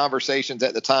our conversations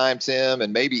at the time, Tim,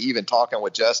 and maybe even talking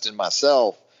with Justin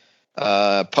myself,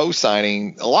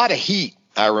 post-signing, a lot of heat,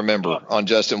 I remember, on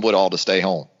Justin Woodall to stay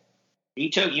home. He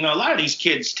took, a lot of these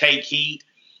kids take heat.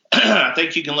 I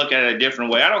think you can look at it a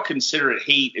different way. I don't consider it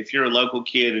heat if you're a local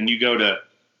kid and you go to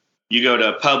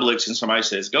Publix and somebody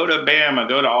says, go to Bama,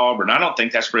 go to Auburn. I don't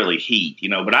think that's really heat,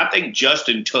 but I think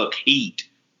Justin took heat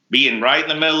being right in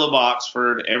the middle of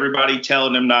Oxford, everybody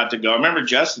telling him not to go. I remember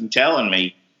Justin telling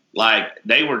me,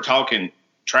 they were talking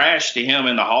trash to him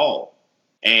in the hall.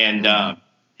 And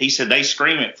he said, they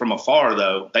scream it from afar,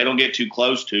 though. They don't get too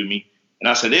close to me. And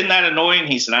I said, isn't that annoying?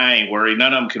 He said, I ain't worried.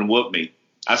 None of them can whoop me.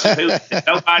 I said,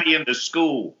 nobody in the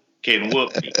school can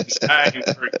whoop me.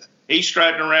 He's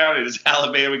strutting around in his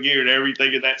Alabama gear and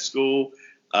everything at that school.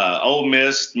 Ole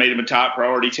Miss made him a top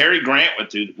priority. Terry Grant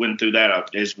went through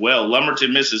that as well.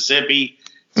 Lumberton, Mississippi,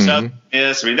 Southern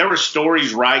Miss. There were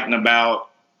stories writing about.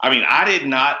 I did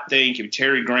not think if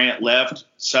Terry Grant left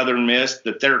Southern Miss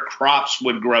that their crops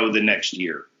would grow the next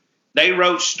year. They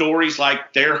wrote stories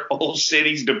like their whole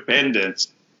city's depended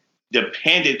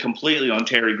completely on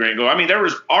Terry Grant. There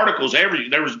was articles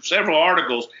there was several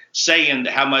articles saying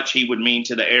how much he would mean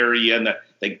to the area and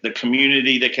the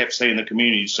community. They kept saying the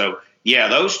community. So yeah,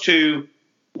 those two,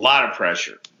 a lot of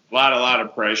pressure.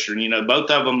 And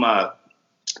both of them.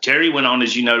 Terry went on,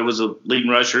 as was a leading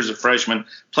rusher as a freshman.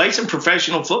 Played some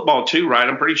professional football too, right?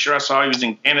 I'm pretty sure I saw he was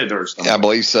in Canada or something. I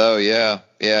believe so. Yeah.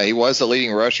 He was the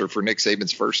leading rusher for Nick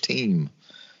Saban's first team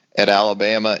at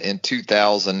Alabama in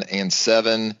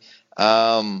 2007.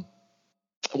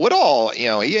 Woodall,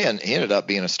 he ended up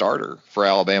being a starter for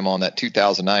Alabama on that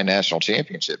 2009 national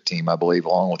championship team, I believe,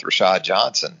 along with Rashad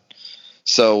Johnson.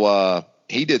 So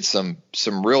he did some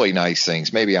really nice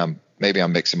things. Maybe I'm maybe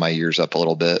I'm mixing my years up a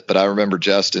little bit, but I remember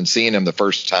Justin seeing him the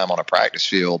first time on a practice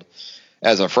field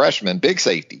as a freshman, big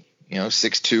safety,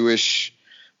 6'2"-ish,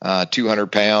 200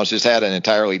 pounds, just had an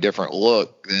entirely different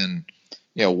look than,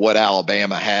 what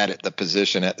Alabama had at the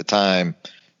position at the time.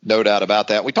 No doubt about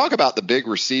that. We talk about the big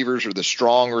receivers or the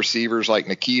strong receivers like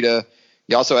Nikita.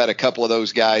 You also had a couple of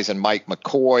those guys in Mike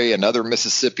McCoy, another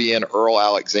Mississippian, Earl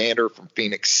Alexander from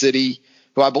Phoenix City,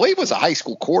 who I believe was a high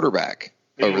school quarterback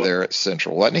over there at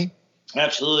Central, wasn't he?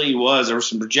 Absolutely he was. There were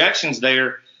some projections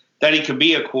there that he could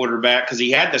be a quarterback because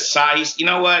he had the size. You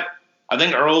know what? I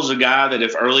think Earl's a guy that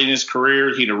if early in his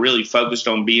career he'd have really focused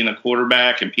on being a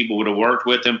quarterback and people would have worked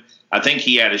with him, I think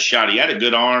he had a shot. He had a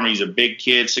good arm. He's a big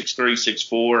kid, 6'3",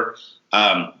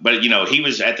 6'4". But, he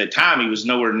was at the time, he was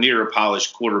nowhere near a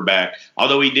polished quarterback,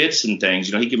 although he did some things.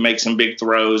 He could make some big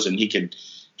throws and he could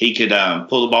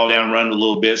pull the ball down, run a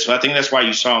little bit. So I think that's why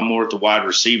you saw him more at the wide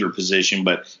receiver position.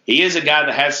 But he is a guy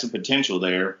that has some potential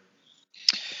there.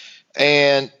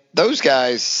 And those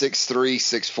guys, 6'3",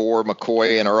 6'4",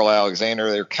 McCoy and Earl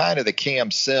Alexander, they're kind of the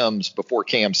Cam Sims before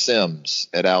Cam Sims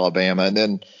at Alabama. And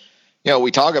then,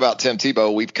 we talk about Tim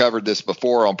Tebow. We've covered this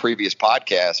before on previous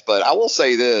podcasts, but I will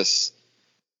say this.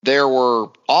 There were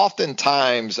often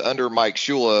times under Mike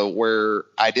Shula where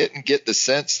I didn't get the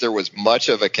sense there was much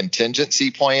of a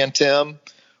contingency plan, Tim,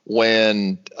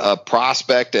 when a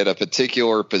prospect at a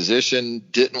particular position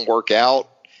didn't work out.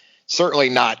 Certainly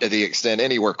not to the extent,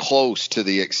 anywhere close to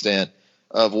the extent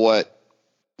of what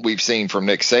we've seen from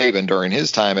Nick Saban during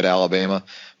his time at Alabama.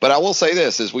 But I will say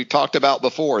this, as we talked about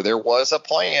before, there was a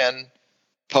plan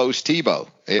post Tebow.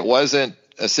 It wasn't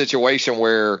a situation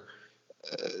where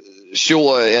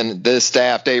Shula and this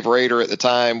staff, Dave Rader at the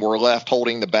time, were left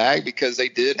holding the bag because they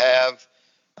did have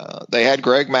they had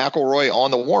Greg McElroy on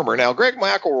the warmer. Now, Greg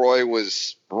McElroy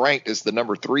was ranked as the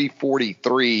number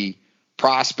 343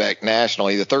 prospect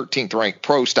nationally, the 13th ranked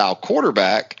pro style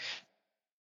quarterback.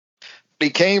 He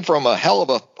came from a hell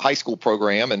of a high school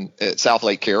program at South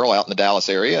Lake Carroll out in the Dallas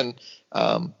area.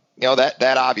 And,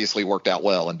 that obviously worked out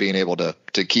well in being able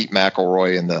to keep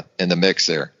McElroy in the mix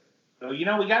there. So, we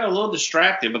got a little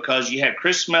distracted because you had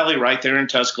Chris Smelley right there in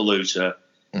Tuscaloosa,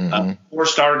 a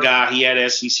 4-star guy. He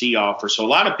had SEC offer. So a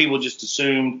lot of people just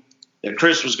assumed that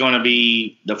Chris was going to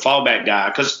be the fallback guy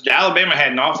because Alabama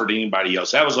hadn't offered anybody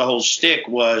else. That was the whole shtick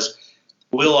was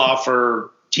we'll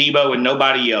offer Tebow and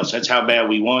nobody else. That's how bad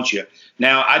we want you.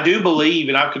 Now, I do believe,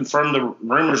 and I've confirmed the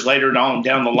rumors later on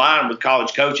down the line with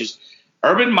college coaches,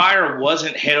 Urban Meyer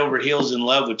wasn't head over heels in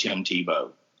love with Tim Tebow.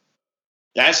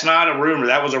 That's not a rumor.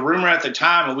 That was a rumor at the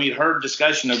time, and we'd heard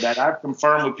discussion of that. I've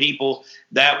confirmed with people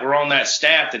that were on that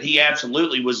staff that he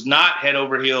absolutely was not head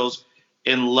over heels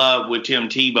in love with Tim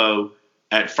Tebow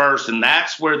at first, and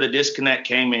that's where the disconnect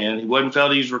came in. He wasn't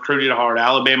felt he was recruited hard.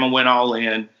 Alabama went all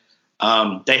in.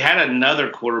 They had another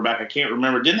quarterback. I can't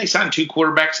remember. Didn't they sign 2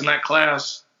 quarterbacks in that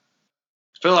class?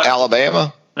 I feel like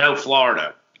Alabama? No,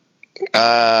 Florida.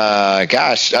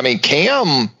 Gosh, I mean,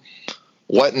 Cam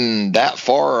wasn't that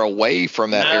far away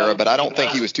from that era, but I don't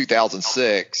think he was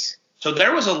 2006. So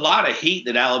there was a lot of heat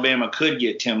that Alabama could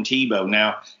get Tim Tebow.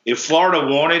 Now, if Florida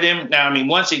wanted him,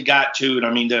 once it got to it,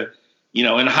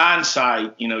 in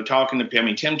hindsight, talking to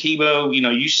him, Tim Tebow,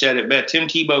 you said it best. Tim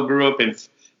Tebow grew up in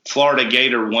Florida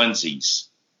Gator onesies.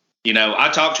 I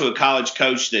talked to a college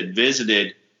coach that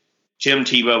visited Tim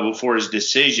Tebow before his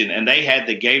decision, and they had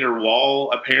the Gator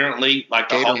wall, apparently, like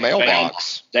the Gator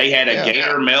mailbox. They had a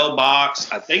Gator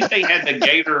mailbox. I think they had the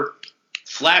Gator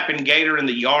flapping Gator in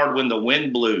the yard when the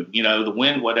wind blew, the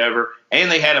wind, whatever. And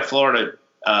they had a Florida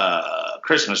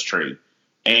Christmas tree.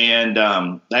 And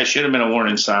that should have been a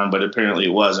warning sign, but apparently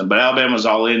it wasn't. But Alabama was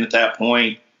all in at that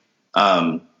point.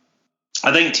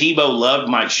 I think Tebow loved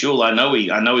Mike Shula. I know he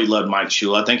loved Mike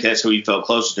Shula. I think that's who he felt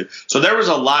closer to. So there was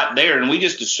a lot there, and we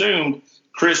just assumed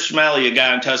Chris Smelley, a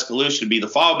guy in Tuscaloosa, would be the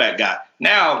fallback guy.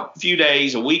 Now, a few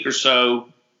days, a week or so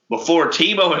before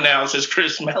Tebow announces,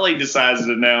 Chris Smelley decides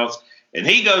to announce, and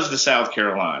he goes to South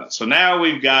Carolina. So now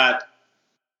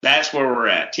that's where we're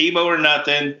at. Tebow or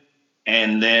nothing,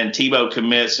 and then Tebow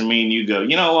commits, and me and you go,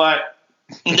 you know what?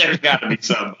 There's got to be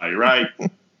somebody, right?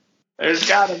 There's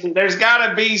got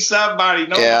to be somebody.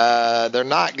 Yeah, they're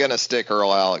not going to stick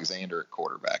Earl Alexander at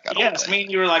quarterback. I don't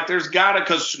think. You were like, there's got to,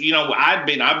 because,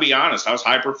 I'll be honest, I was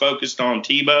hyper-focused on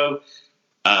Tebow.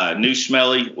 Knew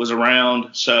Smelly was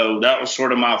around, so that was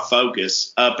sort of my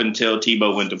focus up until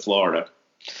Tebow went to Florida.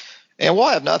 And we'll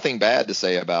have nothing bad to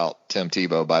say about Tim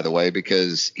Tebow, by the way,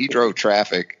 because he drove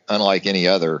traffic unlike any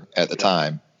other at the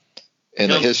time in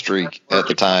the history at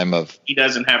the time of. He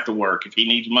doesn't have to work if he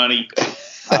needs money.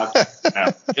 And I'll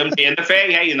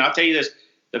tell you this,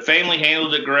 the family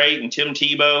handled it great, and Tim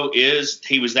Tebow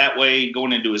he was that way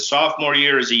going into his sophomore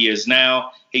year as he is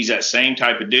now. He's that same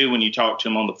type of dude when you talk to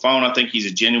him on the phone. I think he's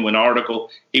a genuine article.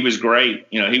 He was great.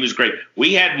 He was great.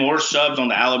 We had more subs on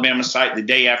the Alabama site the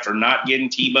day after not getting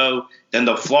Tebow than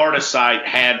the Florida site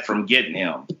had from getting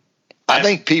him. I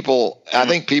think people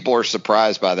are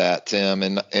surprised by that, Tim,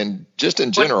 and just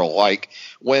in general, like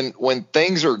when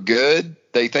things are good,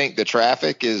 they think the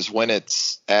traffic is when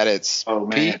it's at its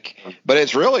peak, but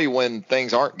it's really when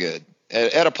things aren't good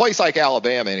at a place like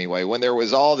Alabama anyway. When there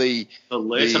was all they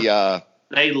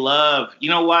love, you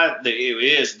know what it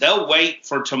is? They'll wait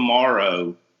for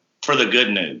tomorrow for the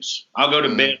good news. I'll go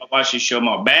to bed, I'll watch this show.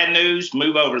 My bad news,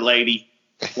 move over, lady.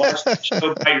 Watch the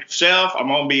show by yourself.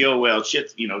 I'm on BOL.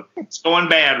 Shit, it's going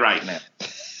bad right now.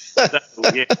 So,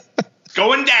 yeah, it's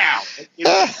going down.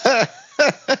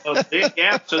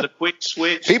 So the quick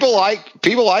switch. People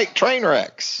like train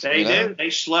wrecks. They do.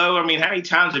 They slow. I mean, how many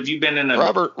times have you been in a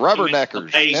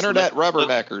rubberneckers? Internet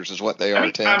rubberneckers is what they are. How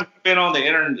many times have you been on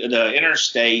the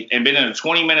interstate and been in a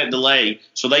 20-minute delay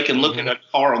so they can look at a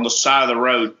car on the side of the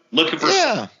road looking for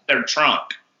their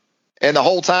trunk? And the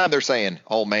whole time they're saying,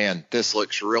 "Oh man, this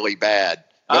looks really bad,"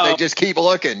 but they just keep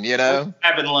looking. They're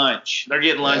having lunch. They're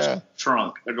getting lunch in the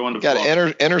trunk. They're going to got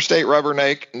interstate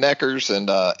rubberneckers and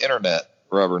internet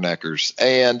rubberneckers,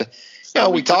 and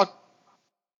we talked.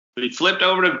 But he flipped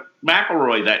over to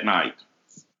McElroy that night.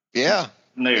 Yeah,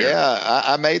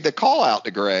 I made the call out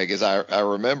to Greg, as I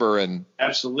remember, and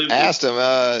absolutely asked him,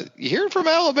 "You hearing from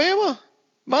Alabama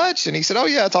much?" And he said, "Oh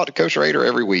yeah, I talk to Coach Rader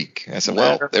every week." I said,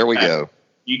 "Well, there we go."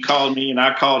 You called me and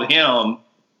I called him,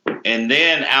 and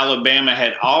then Alabama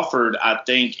had offered, I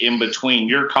think, in between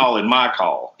your call and my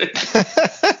call.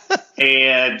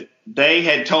 And they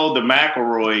had told the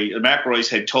McElroys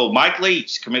had told Mike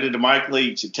Leach, committed to Mike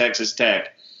Leach at Texas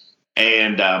Tech.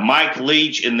 And Mike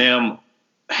Leach and them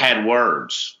had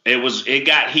words. It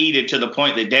got heated to the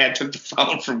point that Dad took the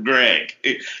phone from Greg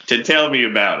to tell me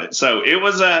about it. So it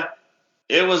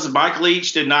was Mike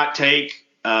Leach did not take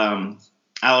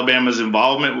Alabama's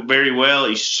involvement very well.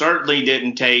 He certainly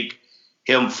didn't take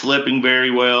him flipping very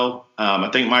well.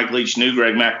 I think Mike Leach knew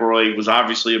Greg McElroy was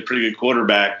obviously a pretty good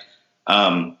quarterback,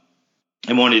 and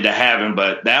wanted to have him.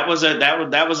 But that was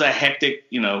a hectic,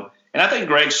 and I think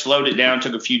Greg slowed it down,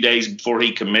 took a few days before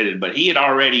he committed. But he had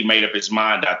already made up his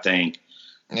mind, I think,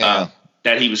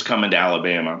 that he was coming to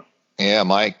Alabama. Yeah,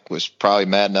 Mike was probably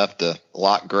mad enough to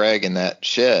lock Greg in that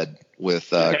shed with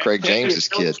Craig James's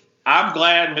kid. I'm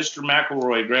glad Mr.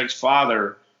 McElroy, Greg's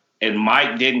father, and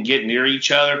Mike didn't get near each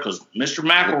other, because Mr.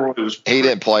 McElroy he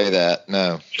didn't play that.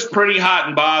 No, he was pretty hot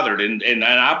and bothered, and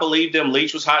I believe them.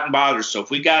 Leach was hot and bothered. So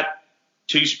if we got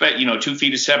 2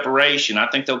 feet of separation, I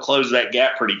think they'll close that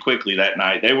gap pretty quickly that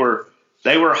night. They were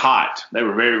hot. They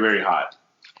were very, very hot.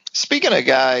 Speaking of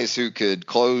guys who could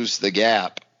close the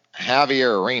gap,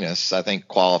 Javier Arenas, I think,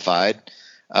 qualified.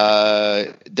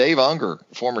 Dave Unger,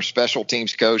 former special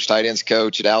teams coach, tight ends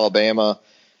coach at Alabama,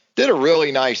 did a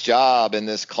really nice job in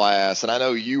this class. And I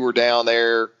know you were down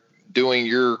there doing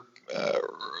your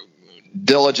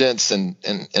diligence and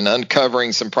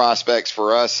uncovering some prospects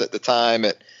for us at the time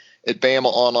at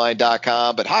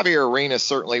BamaOnline.com. But Javier Arenas,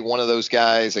 certainly one of those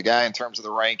guys, a guy in terms of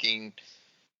the ranking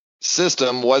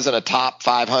system, wasn't a top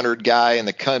 500 guy in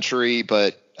the country,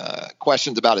 but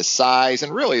questions about his size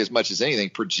and really, as much as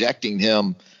anything, projecting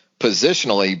him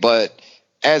positionally. But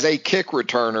as a kick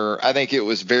returner, I think it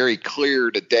was very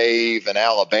clear to Dave and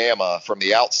Alabama from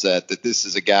the outset that this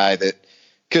is a guy that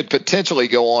could potentially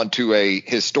go on to a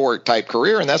historic type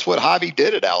career. And that's what Javi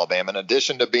did at Alabama. In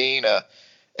addition to being a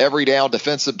every down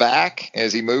defensive back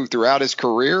as he moved throughout his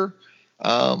career,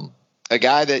 a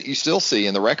guy that you still see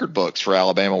in the record books for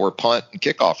Alabama where punt and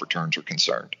kickoff returns are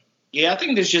concerned. Yeah, I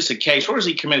think there's just a case. Where is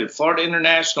he committed? Florida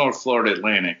International or Florida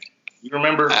Atlantic? You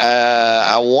remember?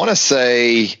 I want to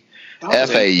say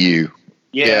FAU.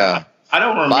 Yeah. I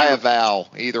don't remember. By a vowel,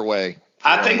 either way.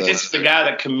 I think this is the guy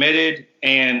that committed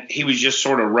and he was just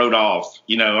sort of wrote off.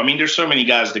 There's so many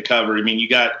guys to cover. You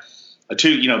got put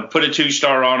a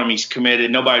 2-star on him. He's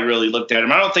committed. Nobody really looked at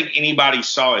him. I don't think anybody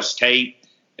saw his tape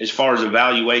as far as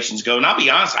evaluations go. And I'll be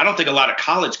honest, I don't think a lot of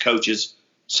college coaches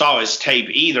saw his tape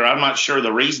either. I'm not sure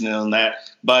the reasoning on that,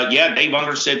 but yeah, Dave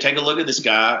Unger said, take a look at this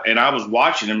guy. And I was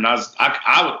watching him, and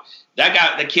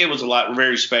the kid was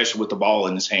very special with the ball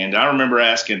in his hand. And I remember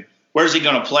asking, where's he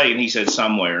going to play? And he said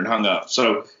somewhere, and hung up.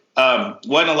 So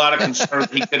wasn't a lot of concern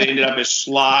he could have ended up as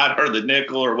slot or the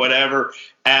nickel or whatever,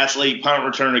 athlete, punt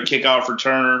returner, kickoff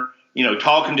returner,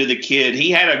 talking to the kid.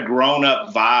 He had a grown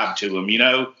up vibe to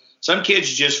him. Some kids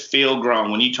just feel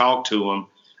grown when you talk to them.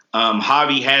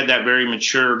 Javi had that very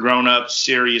mature, grown-up,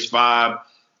 serious vibe.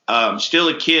 Still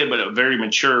a kid, but a very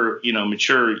mature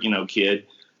kid.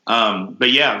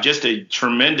 But yeah, just a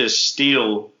tremendous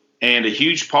steal and a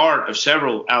huge part of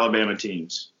several Alabama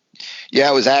teams. Yeah,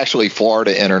 it was actually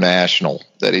Florida International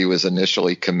that he was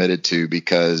initially committed to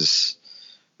because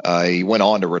he went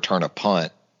on to return a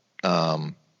punt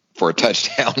for a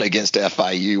touchdown against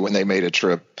FIU when they made a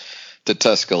trip to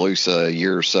Tuscaloosa a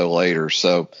year or so later.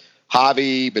 So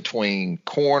Javi, between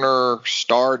corner,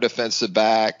 star defensive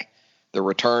back, the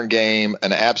return game,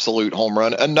 an absolute home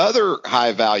run. Another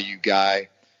high-value guy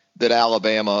that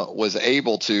Alabama was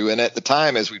able to, and at the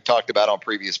time, as we've talked about on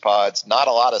previous pods, not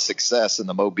a lot of success in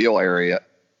the Mobile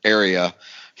area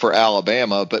for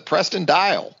Alabama, but Preston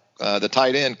Dial, the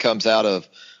tight end, comes out of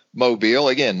Mobile.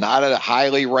 Again, not a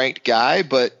highly ranked guy,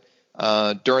 but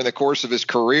during the course of his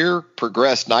career,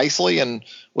 progressed nicely and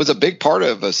was a big part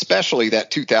of especially that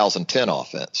 2010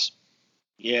 offense.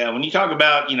 Yeah, when you talk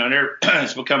about,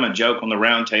 it's become a joke on the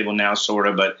round table now, sort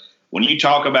of, but when you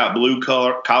talk about blue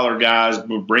collar guys,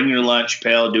 bring your lunch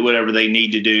pail, do whatever they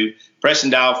need to do.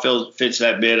 Preston Dial fits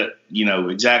that bit,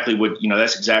 exactly what,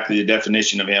 that's exactly the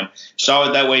definition of him. Saw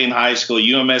it that way in high school.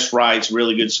 UMS Wright's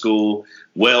really good school,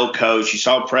 well coached. You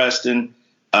saw Preston,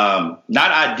 not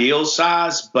ideal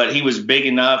size, but he was big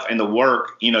enough, and the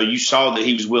work, you saw that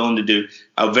he was willing to do.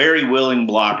 A very willing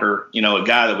blocker, a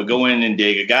guy that would go in and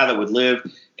dig, a guy that would live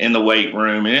in the weight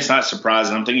room. And it's not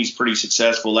surprising. I think he's pretty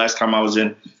successful. Last time I was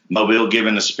in Mobile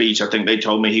giving a speech, I think they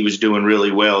told me he was doing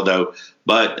really well, though.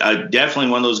 But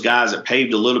definitely one of those guys that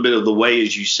paved a little bit of the way,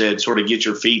 as you said, sort of get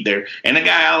your feet there. And the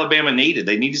guy Alabama needed.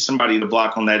 They needed somebody to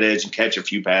block on that edge and catch a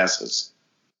few passes.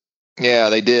 Yeah,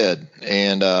 they did.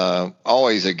 And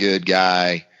always a good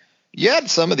guy. You had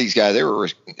some of these guys,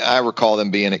 I recall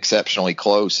them being exceptionally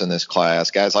close in this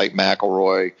class. Guys like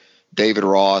McElroy, David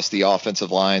Ross, the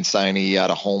offensive line signee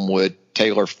out of Homewood,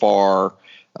 Taylor Farr,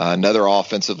 another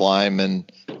offensive lineman,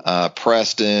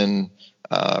 Preston.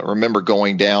 Remember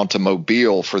going down to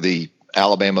Mobile for the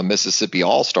Alabama-Mississippi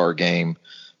All-Star game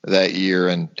that year,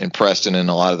 and Preston and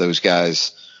a lot of those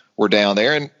guys were down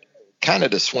there. And kind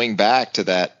of to swing back to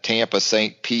that Tampa,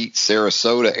 St. Pete,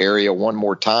 Sarasota area one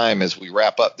more time as we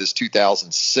wrap up this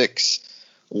 2006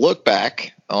 look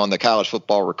back on the college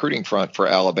football recruiting front for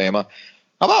Alabama.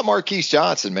 How about Marquise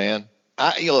Johnson, man?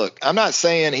 Look, I'm not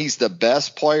saying he's the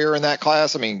best player in that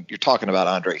class. I mean, you're talking about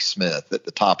Andre Smith at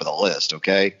the top of the list,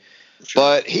 okay? Sure.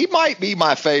 But he might be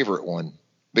my favorite one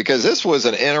because this was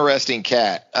an interesting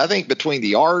cat. I think between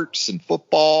the arts and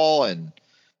football and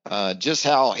just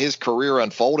how his career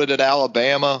unfolded at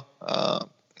Alabama,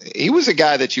 he was a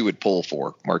guy that you would pull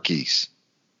for, Marquise.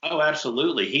 Oh,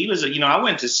 absolutely. He was, I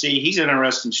went to see, he's an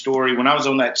interesting story. When I was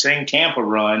on that same Tampa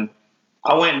run,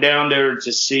 I went down there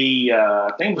to see,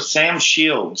 I think it was Sam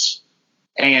Shields.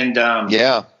 And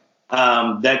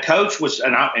that coach was,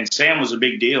 and Sam was a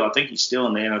big deal. I think he's still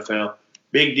in the NFL.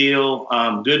 Big deal,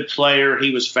 good player.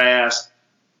 He was fast.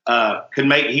 He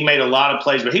made a lot of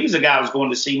plays, but he was a guy I was going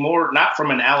to see more, not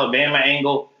from an Alabama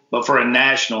angle, but for a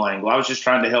national angle. I was just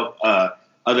trying to help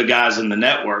other guys in the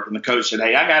network. And the coach said,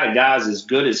 hey, I got a guy as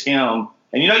good as him.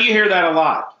 And, you hear that a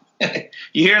lot.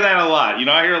 You hear that a lot.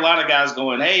 I hear a lot of guys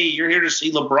going, hey, you're here to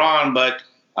see LeBron, but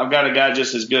I've got a guy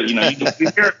just as good. You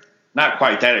hear it, not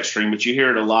quite that extreme, but you hear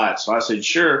it a lot. So I said,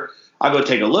 sure, I'll go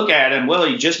take a look at him. Well,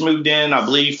 he just moved in, I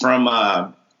believe, from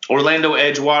Orlando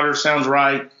Edgewater. Sounds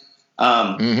right.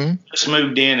 Just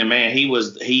moved in, and man,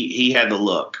 he had the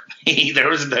look. There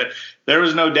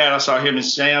was no doubt. I saw him and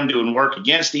Sam doing work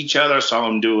against each other. I saw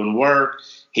him doing work.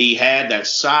 He had that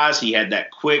size, he had that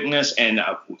quickness, and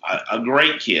a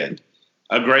great kid.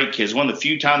 A great kid. One of the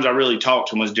few times I really talked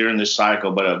to him was during this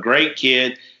cycle, but a great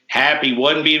kid, happy,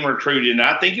 wasn't being recruited. And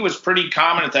I think it was pretty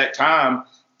common at that time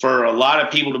for a lot of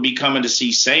people to be coming to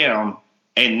see Sam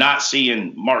and not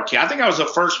seeing Marquise. I think I was the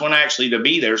first one actually to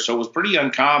be there, so it was pretty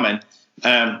uncommon.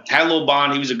 Had a little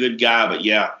bond. He was a good guy, but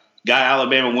yeah, guy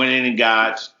Alabama went in and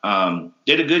got,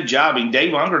 did a good job. And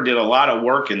Dave Unger did a lot of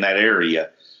work in that area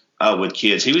with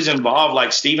kids. He was involved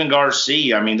like Stephen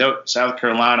Garcia. I mean, South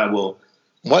Carolina will.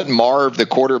 Wasn't Marv the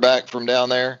quarterback from down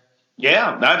there?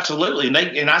 Yeah, absolutely.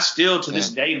 And I still to this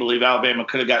day believe Alabama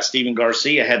could have got Stephen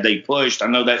Garcia had they pushed. I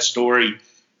know that story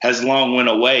has long went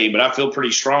away, but I feel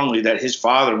pretty strongly that his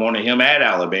father wanted him at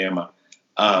Alabama.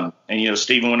 And,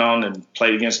 Stephen went on and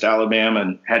played against Alabama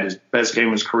and had his best game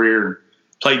of his career and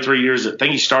played 3 years. I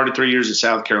think he started 3 years at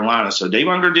South Carolina. So Dave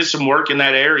Unger did some work in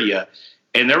that area.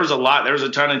 And there was a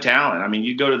ton of talent. I mean,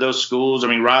 you go to those schools. I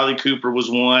mean, Riley Cooper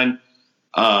was one.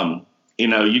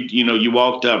 You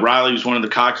walked up. Riley was one of the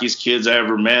cockiest kids I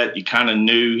ever met. You kind of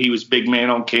knew he was big man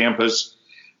on campus.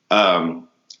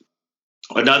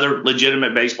 another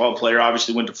legitimate baseball player,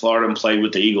 obviously went to Florida and played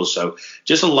with the Eagles. So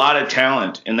just a lot of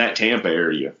talent in that Tampa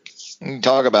area. You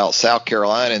talk about South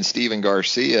Carolina and Steven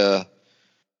Garcia.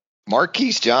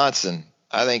 Marquise Johnson,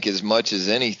 I think as much as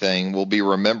anything, will be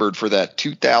remembered for that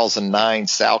 2009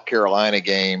 South Carolina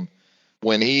game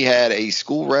when he had a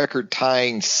school record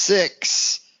tying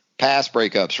 6 pass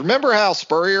breakups. Remember how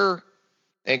Spurrier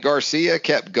and Garcia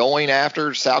kept going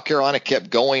after, South Carolina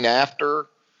kept going after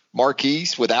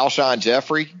Marquise with Alshon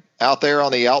Jeffrey out there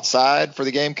on the outside for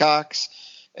the Gamecocks?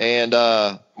 And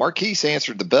Marquise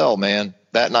answered the bell, man,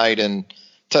 that night in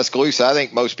Tuscaloosa. I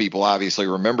think most people obviously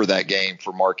remember that game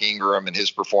for Mark Ingram and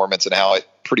his performance and how it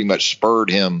pretty much spurred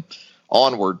him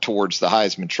onward towards the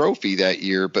Heisman Trophy that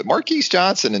year. But Marquise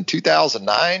Johnson in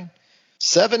 2009,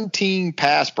 17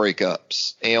 pass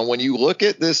breakups. And when you look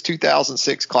at this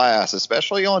 2006 class,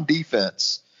 especially on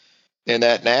defense, in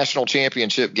that national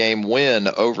championship game win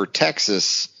over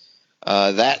Texas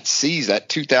that season, that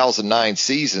 2009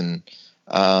 season,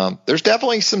 there's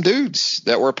definitely some dudes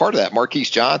that were a part of that.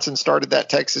 Marquise Johnson started that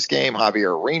Texas game.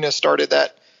 Javier Arenas started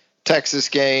that Texas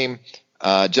game.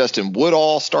 Justin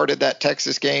Woodall started that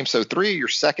Texas game. So 3 of your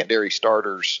secondary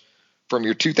starters from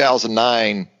your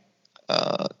 2009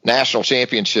 national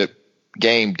championship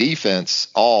game defense,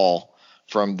 all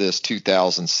from this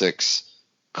 2006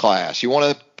 class. You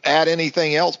want to add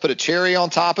anything else, put a cherry on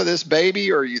top of this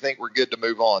baby, or you think we're good to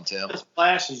move on, Tim? This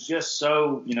class is just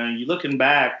so, you looking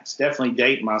back, it's definitely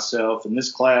dating myself. In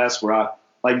this class where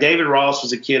like David Ross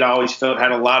was a kid I always felt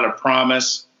had a lot of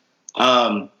promise.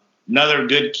 Another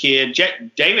good kid.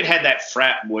 David had that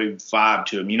frat boy vibe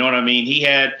to him. You know what I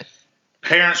mean?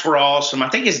 Parents were awesome. I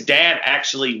think his dad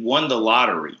actually won the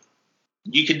lottery.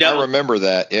 I remember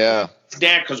that. Yeah. His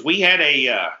dad, because we had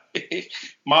a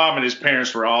mom and his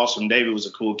parents were awesome. David was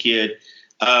a cool kid.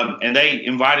 And they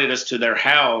invited us to their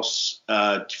house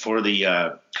for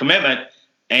the commitment.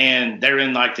 And they're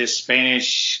in like this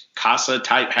Spanish casa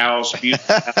type house.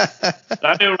 Beautiful house. But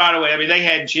I knew right away. I mean, they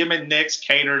had Jim and Nick's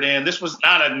catered in. This was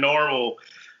not a normal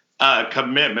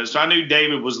commitment. So I knew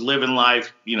David was living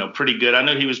life, pretty good. I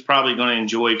knew he was probably going to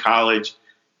enjoy college.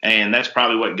 And that's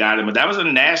probably what got him. But that's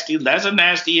a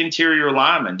nasty interior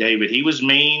lineman, David. He was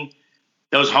mean.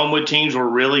 Those Homewood teams were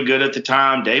really good at the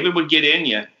time. David would get in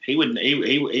you. He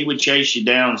would chase you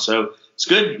down. So it's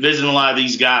good visiting a lot of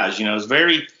these guys. It's a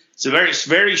very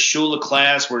Shula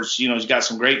class where he's got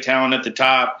some great talent at the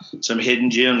top, some hidden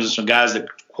gems, and some guys that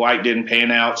quite didn't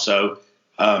pan out. So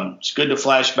it's good to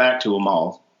flash back to them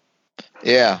all.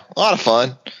 Yeah, a lot of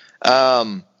fun.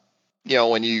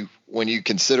 When you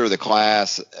consider the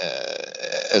class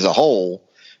as a whole,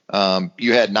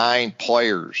 you had 9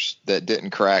 players that didn't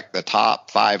crack the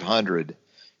top 500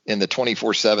 in the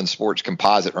 24/7 Sports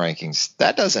composite rankings.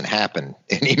 That doesn't happen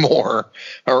anymore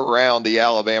around the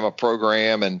Alabama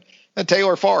program. And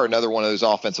Taylor Farr, another one of those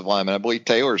offensive linemen. I believe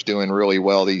Taylor's doing really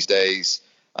well these days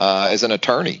as an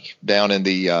attorney down in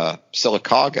the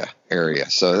Sylacauga area.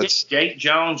 So that's Jake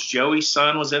Jones, Joey's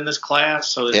son, was in this class.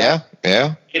 So it had,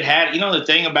 the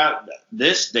thing about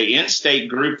this, the in-state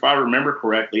group, if I remember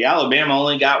correctly, Alabama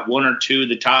only got 1 or 2 of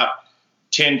the top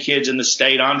 10 kids in the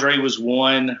state. Andre was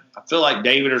one. I feel like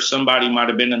David or somebody might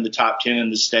have been in the top 10 in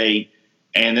the state.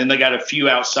 And then they got a few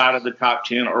outside of the top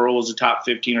 10. Earl was a top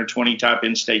 15 or 20 type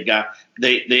in-state guy.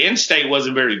 The in-state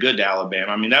wasn't very good to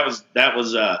Alabama. I mean, that was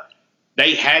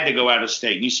they had to go out of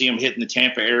state. You see them hitting the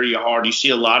Tampa area hard. You see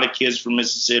a lot of kids from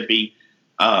Mississippi,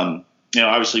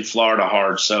 obviously Florida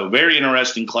hard. So very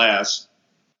interesting class.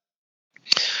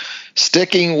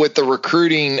 Sticking with the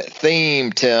recruiting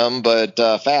theme, Tim, but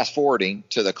fast forwarding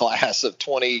to the class of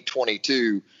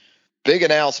 2022, big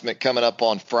announcement coming up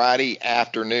on Friday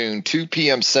afternoon, 2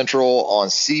 p.m. Central on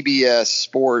CBS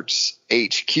Sports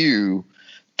HQ.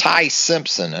 Ty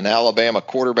Simpson, an Alabama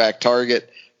quarterback target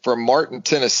from Martin,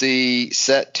 Tennessee,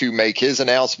 set to make his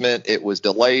announcement. It was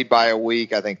delayed by a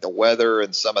week. I think the weather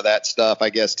and some of that stuff,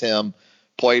 I guess, Tim,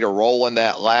 played a role in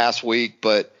that last week.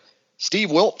 But Steve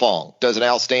Wiltfong does an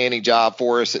outstanding job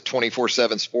for us at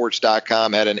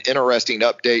 247sports.com. Had an interesting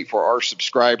update for our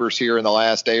subscribers here in the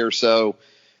last day or so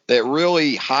that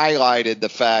really highlighted the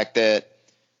fact that,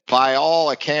 by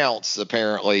all accounts,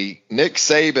 apparently, Nick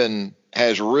Saban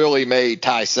has really made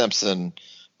Ty Simpson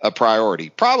a priority,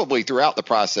 probably throughout the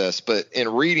process. But in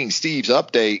reading Steve's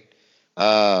update,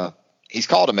 he's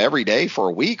called him every day for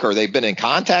a week, or they've been in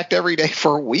contact every day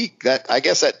for a week. I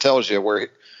guess that tells you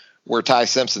where Ty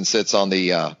Simpson sits on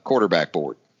the quarterback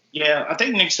board. Yeah, I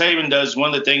think Nick Saban does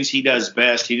one of the things he does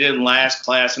best. He did in last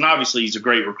class, and obviously he's a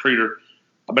great recruiter.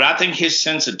 But I think his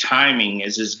sense of timing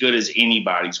is as good as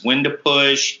anybody's. When to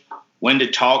push, when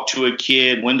to talk to a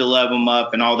kid, when to level them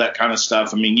up, and all that kind of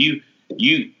stuff. I mean,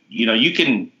 you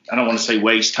can, I don't want to say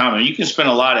waste time. I mean, you can spend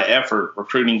a lot of effort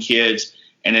recruiting kids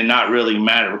and it not really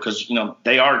matter because,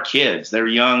 they are kids. They're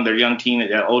young.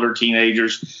 They're older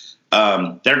teenagers.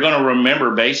 They're going to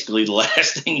remember basically the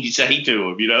last thing you say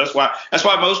to them. That's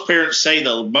why most parents say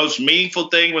the most meaningful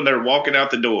thing when they're walking out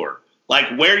the door,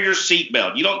 like wear your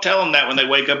seatbelt. You don't tell them that when they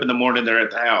wake up in the morning, they're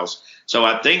at the house. So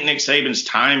I think Nick Saban's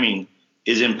timing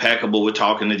is impeccable with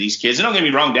talking to these kids. And don't get me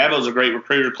wrong, Dabo's a great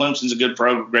recruiter. Clemson's a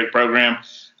great program.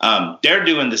 They're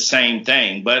doing the same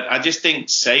thing. But I just think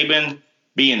Saban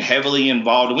being heavily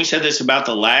involved, and we said this about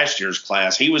the last year's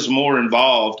class, he was more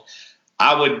involved,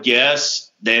 I would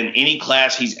guess, than any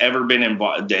class he's ever been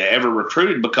involved, ever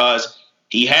recruited, because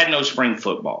he had no spring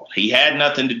football. He had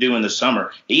nothing to do in the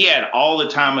summer. He had all the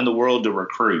time in the world to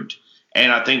recruit.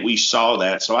 And I think we saw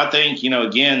that. So I think,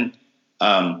 again,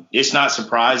 it's not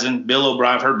surprising.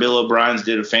 I've heard Bill O'Brien's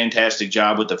did a fantastic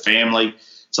job with the family.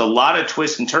 It's a lot of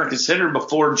twists and turns. Considering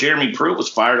before Jeremy Pruitt was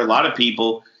fired, a lot of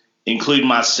people, including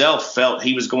myself, felt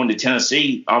he was going to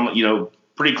Tennessee,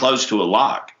 pretty close to a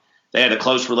lock. They had a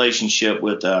close relationship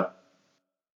with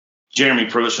Jeremy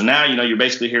Pruitt. So now, you're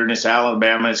basically hearing this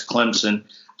Alabama, it's Clemson.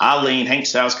 Hank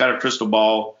South's got a crystal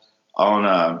ball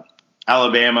on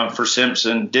Alabama for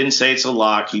Simpson. Didn't say it's a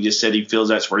lock. He just said he feels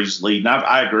that's where he's leading.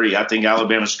 I agree. I think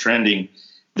Alabama's trending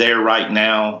there right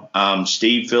now.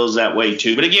 Steve feels that way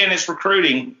too. But again, it's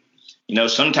recruiting.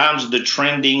 Sometimes the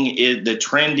trending isn't the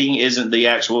trendy.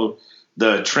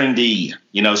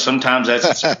 Sometimes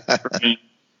that's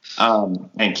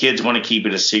and kids want to keep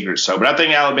it a secret. So, but I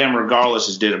think Alabama,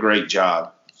 regardless, did a great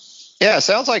job. Yeah, it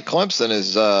sounds like Clemson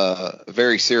is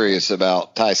very serious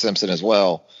about Ty Simpson as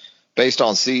well. Based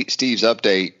on Steve's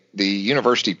update, the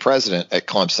university president at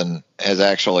Clemson has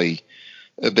actually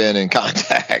been in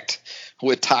contact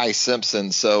with Ty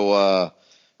Simpson. So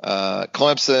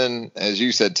Clemson, as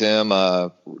you said, Tim,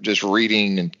 just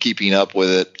reading and keeping up with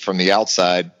it from the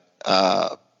outside.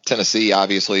 Tennessee,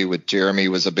 obviously, with Jeremy,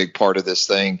 was a big part of this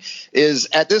thing.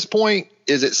 At this point,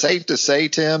 is it safe to say,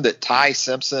 Tim, that Ty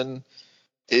Simpson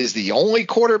is the only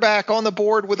quarterback on the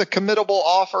board with a committable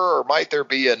offer, or might there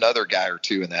be another guy or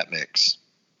two in that mix?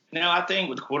 Now, I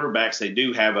think with quarterbacks, they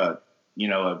do have a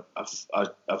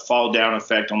fall down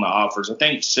effect on the offers. I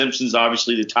think Simpson's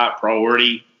obviously the top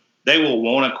priority. They will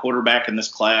want a quarterback in this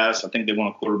class. I think they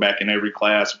want a quarterback in every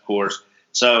class, of course.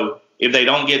 So if they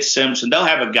don't get Simpson, they'll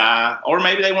have a guy, or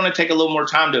maybe they want to take a little more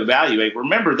time to evaluate.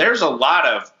 Remember, there's a lot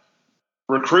of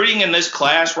recruiting in this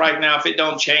class right now. If it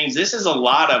don't change, this is a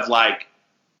lot of like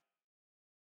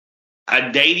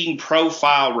a dating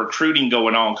profile recruiting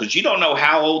going on, because you don't know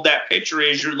how old that picture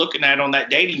is you're looking at on that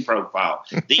dating profile.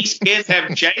 These kids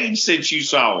have changed since you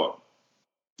saw them.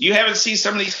 You haven't seen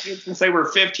some of these kids since they were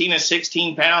 15 and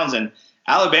 16 pounds. And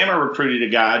Alabama recruited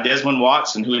a guy, Desmond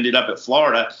Watson, who ended up at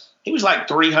Florida. He was like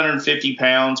 350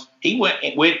 pounds. He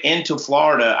went into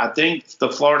Florida. I think the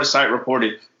Florida site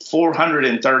reported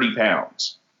 430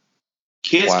 pounds.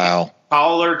 Kids get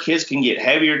taller, kids can get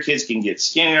heavier, kids can get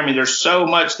skinnier. I mean, there's so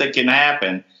much that can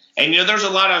happen. And, there's a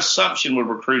lot of assumption with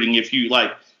recruiting. If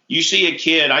you see a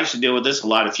kid, I used to deal with this a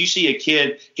lot. If you see a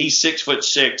kid, he's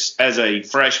 6'6" as a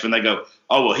freshman, they go,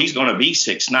 oh, well, he's going to be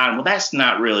 6'9". Well, that's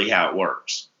not really how it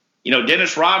works.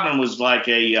 Dennis Rodman was like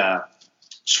a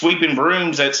sweeping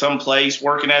brooms at some place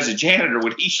working as a janitor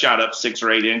when he shot up 6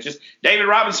 or 8 inches. David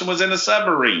Robinson was in a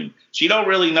submarine. So you don't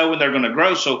really know when they're going to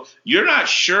grow. So you're not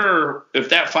sure if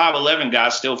that 5'11"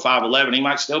 guy's still 5'11". He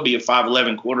might still be a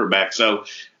 5'11" quarterback. So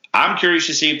I'm curious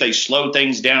to see if they slow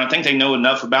things down. I think they know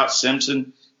enough about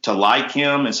Simpson to like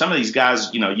him. And some of these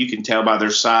guys, you can tell by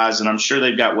their size, and I'm sure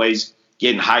they've got ways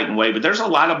getting height and weight, but there's a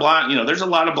lot of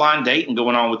blind dating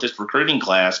going on with this recruiting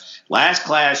class. Last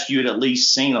class, you had at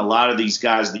least seen a lot of these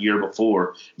guys the year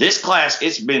before. This class,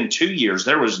 it's been 2 years.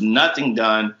 There was nothing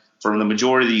done from the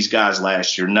majority of these guys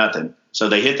last year, nothing. So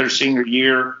they hit their senior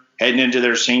year, heading into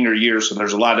their senior year, so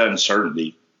there's a lot of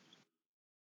uncertainty.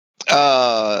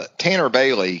 Tanner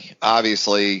Bailey,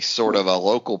 obviously sort of a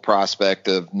local prospect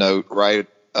of note, right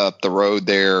up the road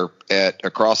there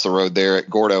across the road there at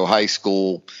Gordo High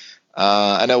School.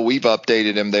 I know we've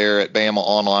updated him there at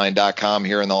BamaOnline.com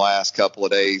here in the last couple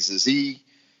of days. Is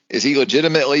he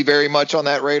legitimately very much on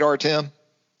that radar, Tim?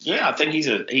 Yeah, I think he's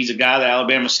a guy that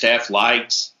Alabama staff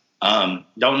likes. Don't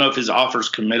know if his offer's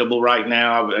committable right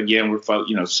now. Again,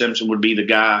 Simpson would be the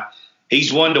guy.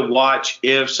 He's one to watch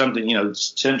if something,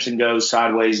 Simpson goes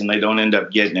sideways and they don't end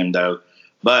up getting him though.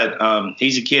 But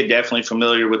he's a kid definitely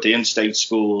familiar with the in-state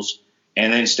schools.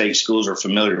 And in-state schools are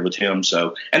familiar with him.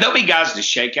 So, and there'll be guys to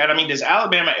shake out. I mean, does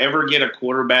Alabama ever get a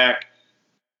quarterback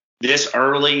this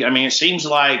early? I mean, it seems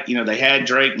like, they had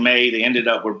Drake May. They ended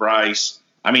up with Bryce.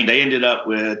 I mean, they ended up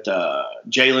with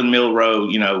Jalen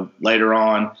Milroe, later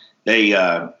on. They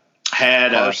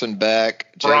had Carson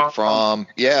Beck, Jake Fromm.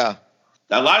 Yeah.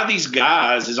 A lot of these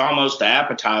guys is almost the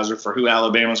appetizer for who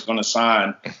Alabama's going to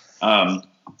sign. So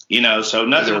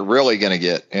nothing. They're really going to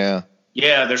get, yeah.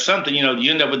 Yeah, there's something,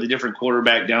 you end up with a different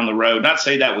quarterback down the road. Not to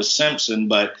say that was Simpson,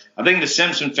 but I think the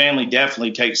Simpson family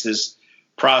definitely takes this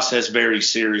process very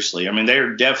seriously. I mean,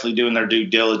 they're definitely doing their due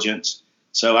diligence.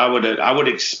 So I would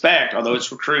expect, although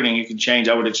it's recruiting, it can change.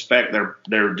 I would expect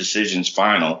their decisions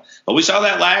final. But we saw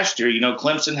that last year.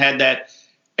 Clemson had that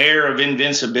air of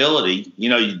invincibility.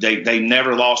 They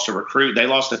never lost a recruit. They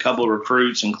lost a couple of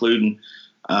recruits, including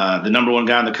the number one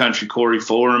guy in the country, Corey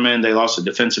Foreman. They lost a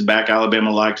defensive back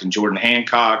Alabama liked in Jordan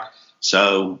Hancock.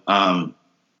 So,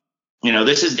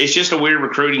 it's just a weird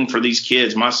recruiting for these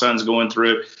kids. My son's going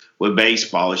through it with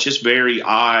baseball. It's just very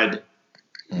odd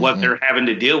what they're having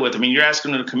to deal with. I mean, you're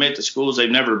asking them to commit to schools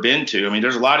they've never been to. I mean,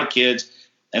 there's a lot of kids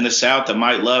in the South that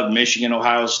might love Michigan,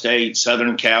 Ohio State,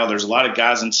 Southern Cal. There's a lot of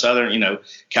guys in Southern,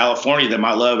 California that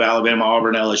might love Alabama,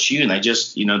 Auburn, LSU, and they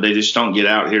just don't get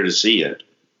out here to see it.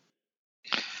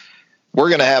 We're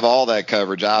going to have all that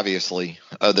coverage, obviously,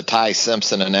 of the Ty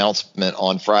Simpson announcement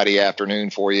on Friday afternoon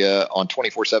for you on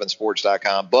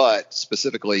 247sports.com, but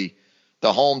specifically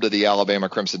the home to the Alabama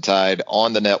Crimson Tide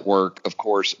on the network. Of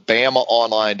course,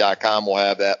 BamaOnline.com will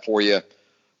have that for you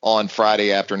on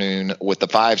Friday afternoon with the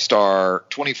 5-star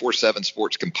 24/7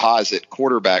 Sports composite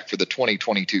quarterback for the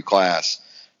 2022 class,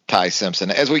 Ty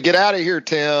Simpson. As we get out of here,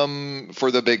 Tim,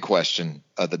 for the big question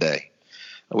of the day,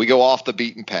 we go off the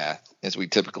beaten path, as we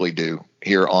typically do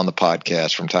here on the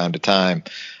podcast from time to time.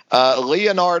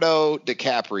 Leonardo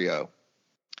DiCaprio,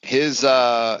 his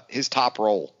top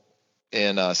role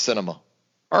in cinema,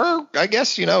 or I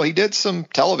guess he did some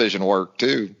television work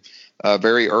too,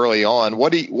 very early on.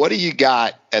 What do you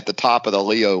got at the top of the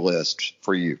Leo list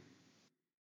for you?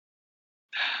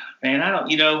 Man, I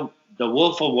don't. The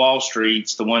Wolf of Wall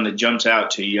Street's the one that jumps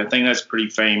out to you. I think that's pretty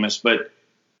famous, but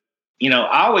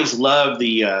I always love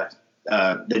the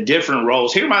different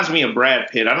roles. He reminds me of Brad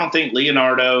Pitt. I don't think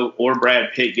Leonardo or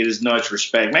Brad Pitt get as much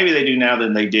respect. Maybe they do now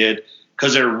than they did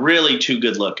because they're really too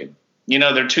good looking.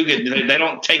 They're too good. They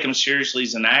don't take him seriously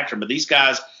as an actor, but these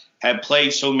guys have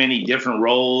played so many different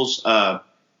roles.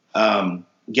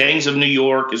 Gangs of New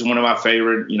York is one of my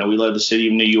favorite. We love the city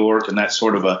of New York, and that's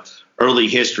sort of a early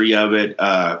history of it.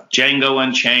 Django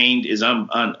Unchained is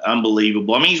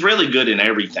unbelievable. I mean, he's really good in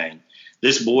everything.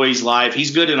 This Boy's Life,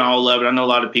 he's good in all of it. I know a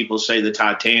lot of people say the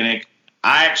Titanic.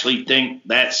 I actually think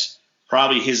that's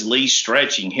probably his least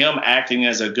stretching. Him acting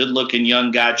as a good-looking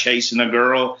young guy chasing a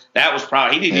girl, that was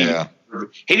probably he didn't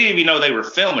even know they were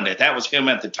filming it. That was him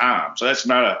at the time. So that's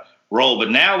not a role. But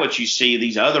now what you see,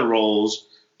 these other roles,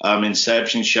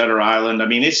 Inception, Shutter Island, I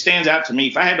mean, it stands out to me.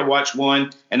 If I had to watch one,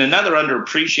 and another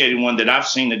underappreciated one that I've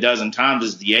seen a dozen times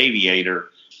is The Aviator.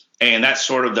 And that's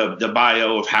sort of the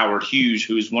bio of Howard Hughes,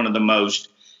 who is one of the most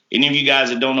 – any of you guys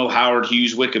that don't know Howard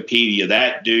Hughes, Wikipedia,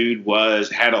 that dude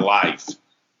had a life.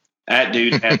 That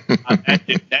dude had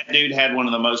that dude had one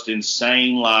of the most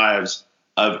insane lives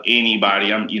of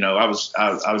anybody. I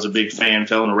was a big fan,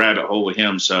 fell in a rabbit hole with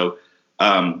him. So,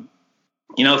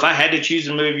 if I had to choose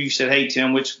a movie, you said, hey,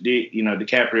 Tim, which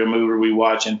DiCaprio movie are we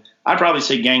watching? I'd probably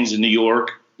say Gangs of New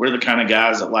York. We're the kind of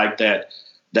guys that like that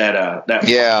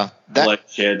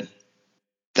bloodshed.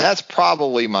 That's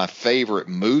probably my favorite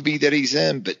movie that he's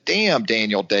in, but damn,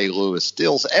 Daniel Day-Lewis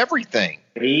steals everything.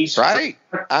 Right?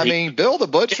 I mean, Bill the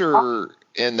Butcher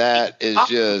in that is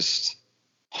just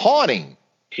haunting.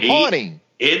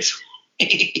 It's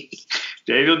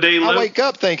Daniel Day-Lewis. I wake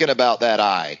up thinking about that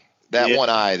one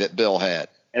eye that Bill had.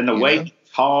 And the way he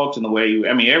talked and the way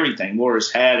everything. Morris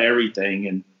had everything.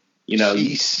 And,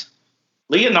 Jeez.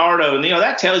 Leonardo, and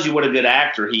that tells you what a good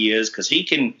actor he is, because he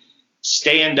can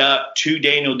stand up to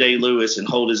Daniel Day-Lewis and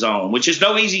hold his own, which is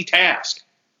no easy task.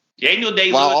 Daniel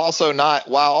Day-Lewis, while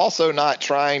also not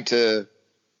trying to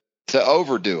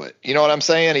overdo it. You know what I'm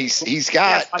saying? He's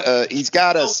got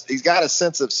a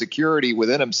sense of security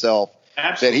within himself.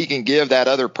 Absolutely. That he can give that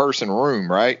other person room,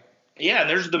 right? Yeah,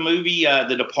 there's the movie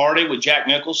The Departed with Jack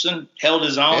Nicholson, held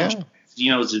his own.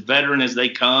 Yeah. As a veteran as they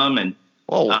come, and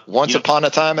Once Upon a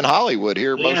Time in Hollywood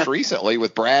here most recently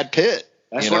with Brad Pitt.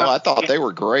 I thought they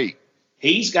were great.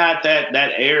 He's got that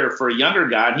air for a younger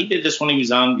guy. And he did this when he was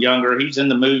younger. He's in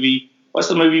the movie. What's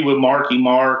the movie with Marky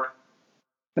Mark?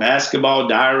 Basketball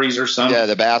Diaries or something? Yeah,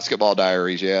 the Basketball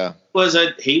Diaries, yeah.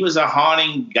 He was a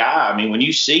haunting guy. I mean, when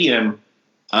you see him,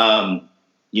 and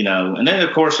then,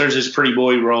 of course, there's his pretty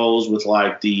boy roles with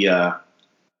like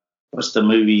what's the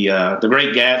movie? The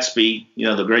Great Gatsby.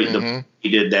 He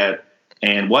did that.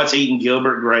 And What's Eating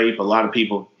Gilbert Grape, a lot of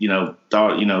people,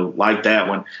 thought, like that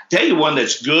one. Tell you one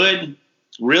that's good,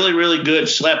 really, really good,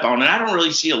 slept on, and I don't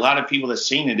really see a lot of people that's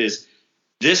seen it, is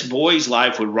This Boy's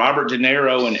Life with Robert De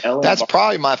Niro and Ellen. That's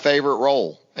probably my favorite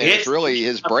role. It's really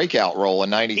his breakout role in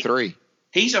 '93.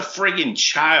 He's a friggin'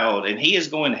 child, and he is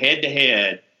going head to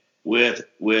head with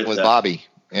Bobby.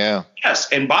 Yeah.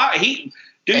 Yes, and Bobby.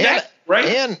 That's great.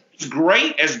 And he's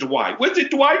great as Dwight. When's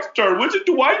it Dwight's turn? He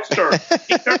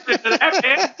turns into that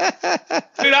man.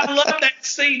 Dude, I love that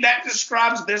scene. That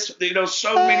describes this.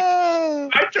 So many.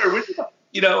 My turn.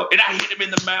 And I hit him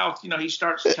in the mouth. He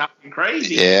starts talking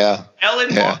crazy. Yeah.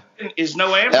 Ellen Barkin is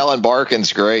no amateur. Ellen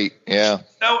Barkin's great. Yeah.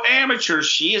 No amateur.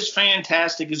 She is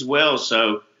fantastic as well.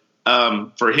 So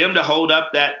for him to hold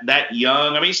up that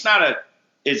young, it's not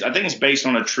I think it's based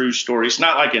on a true story. It's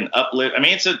not like an uplift.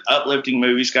 It's an uplifting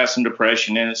movie. It's got some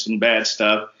depression in it, some bad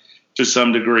stuff to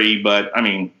some degree. But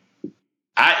you're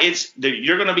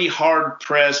going to be hard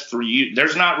pressed for you.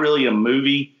 There's not really a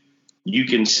movie you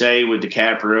can say with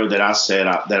DiCaprio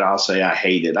that I'll say I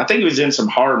hated. I think he was in some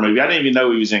horror movie. I didn't even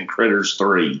know he was in Critters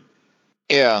 3.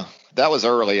 Yeah, that was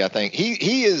early. I think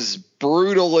he is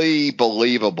brutally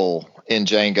believable in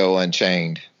Django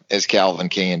Unchained as Calvin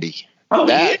Candy.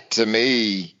 To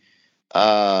me,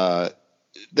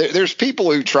 there's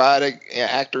people who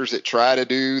actors that try to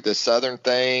do the Southern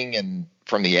thing and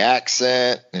from the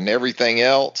accent and everything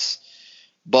else,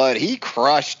 but he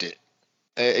crushed it.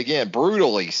 Again,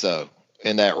 brutally so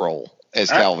in that role as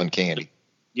Calvin Candy.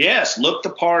 Yes, looked the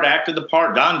part, acted the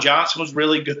part. Don Johnson was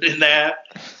really good in that.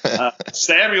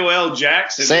 Samuel L.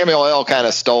 Jackson. Samuel L. kind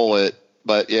of stole it,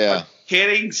 but yeah.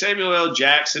 Kidding, Samuel L.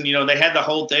 Jackson. They had the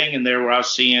whole thing in there where I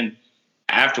was seeing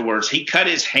afterwards. He cut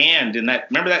his hand in that.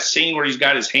 Remember that scene where he's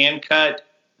got his hand cut?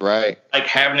 Right. Like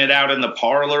having it out in the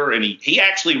parlor, and he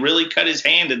actually really cut his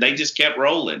hand, and they just kept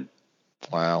rolling.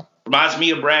 Wow. Reminds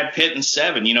me of Brad Pitt in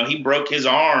Seven. He broke his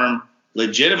arm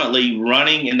legitimately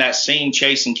running in that scene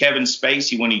chasing Kevin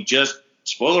Spacey when he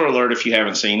spoiler alert if you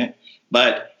haven't seen it,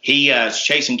 but he was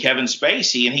chasing Kevin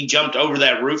Spacey, and he jumped over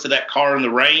that roof of that car in the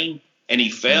rain, and he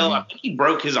fell. Mm-hmm. I think he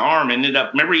broke his arm, he ended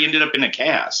up in a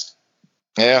cast.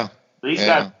 Yeah. He's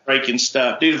got breaking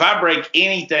stuff. Dude, if I break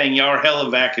anything, y'all are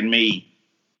hellevacing me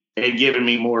and giving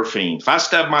me morphine. If I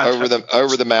stub my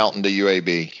over the mountain to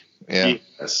UAB. Yeah.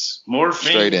 Yes.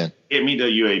 Morphine. Straight in. Get me to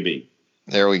UAB.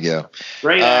 There we go.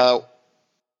 Great.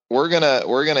 We're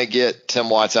gonna get Tim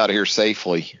Watts out of here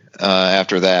safely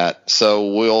after that.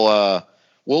 So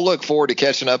we'll look forward to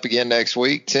catching up again next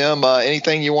week. Tim,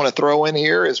 anything you want to throw in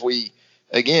here as we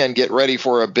again get ready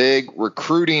for a big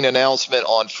recruiting announcement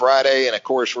on Friday? And of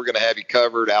course, we're going to have you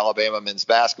covered. Alabama men's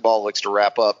basketball looks to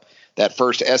wrap up that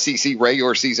first SEC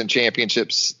regular season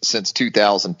championships since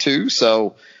 2002.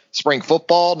 So spring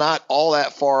football, not all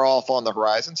that far off on the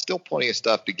horizon. Still plenty of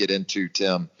stuff to get into,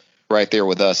 Tim, right there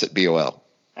with us at BOL.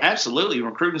 Absolutely.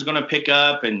 Recruiting's going to pick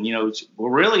up, and, we're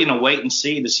really going to wait and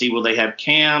see will they have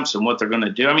camps and what they're going to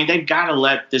do. They've got to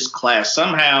let this class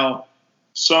somehow,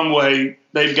 some way,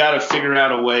 they've got to figure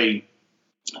out a way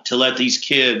to let these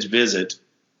kids visit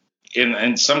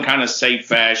in some kind of safe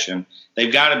fashion.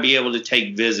 They've got to be able to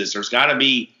take visits. There's got to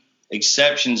be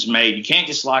exceptions made. You can't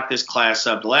just lock this class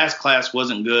up. The last class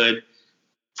wasn't good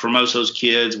for most of those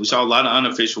kids. We saw a lot of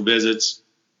unofficial visits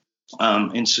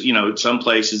in some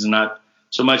places and not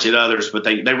so much at others, but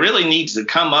they really need to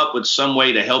come up with some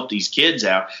way to help these kids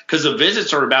out, because the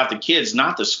visits are about the kids,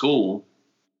 not the school.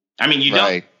 You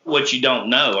don't know what you don't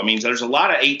know. There's a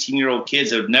lot of 18-year-old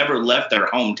kids that have never left their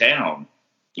hometown.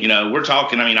 We're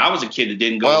talking, I was a kid that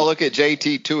didn't go. Well, look at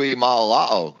JT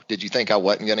Tuimoloau. Did you think I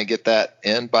wasn't going to get that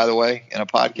in, by the way, in a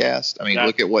podcast?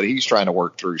 Look at what he's trying to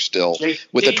work through still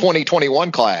with the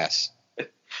 2021 class.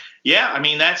 Yeah,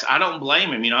 I don't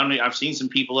blame him. I've seen some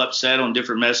people upset on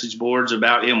different message boards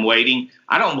about him waiting.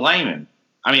 I don't blame him.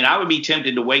 I would be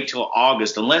tempted to wait till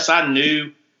August unless I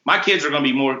knew my kids are going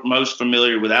to be most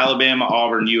familiar with Alabama,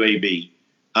 Auburn, UAB.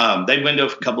 They've been to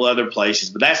a couple other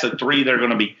places, but that's the three they're going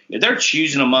to be. If they're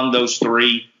choosing among those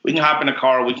three, we can hop in a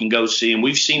car, we can go see them.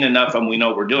 We've seen enough of them, we know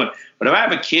what we're doing. But if I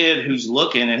have a kid who's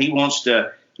looking and he wants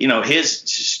to,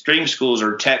 his dream schools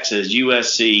are Texas,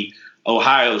 USC,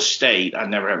 Ohio State. I'd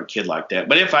never have a kid like that.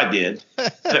 But if I did,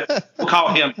 we'll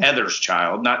call him Heather's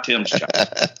child, not Tim's child.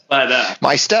 But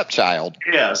my stepchild.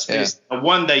 Yes. Yeah. The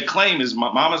one they claim is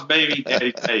my mama's baby,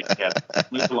 daddy's baby. Yeah,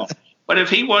 move along. But if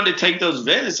he wanted to take those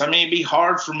visits, it'd be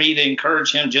hard for me to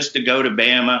encourage him just to go to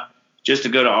Bama, just to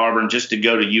go to Auburn, just to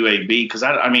go to UAB. Because,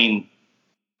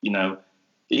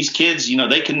 these kids,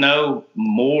 they can know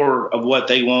more of what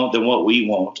they want than what we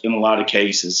want in a lot of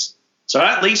cases. So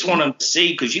I at least want them to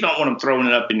see, because you don't want them throwing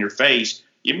it up in your face.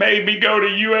 You made me go to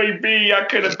UAB. I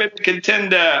could have been a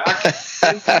contender.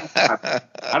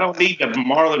 I don't need the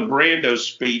Marlon Brando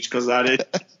speech because I didn't.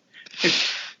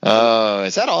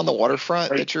 Is that on the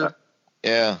waterfront that you're?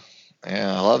 Yeah,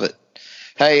 I love it.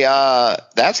 Hey,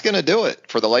 that's going to do it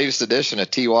for the latest edition of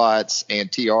T. Watts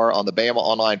and TR on the Bama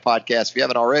Online Podcast. If you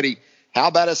haven't already, how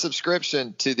about a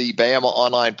subscription to the Bama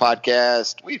Online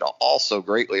Podcast? We'd also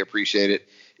greatly appreciate it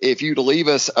if you'd leave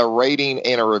us a rating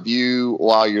and a review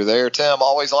while you're there. Tim,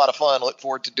 always a lot of fun. Look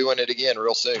forward to doing it again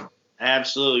real soon.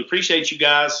 Absolutely. Appreciate you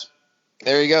guys.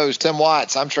 There he goes, Tim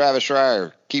Watts. I'm Travis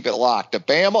Schreier. Keep it locked to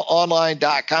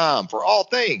BamaOnline.com for all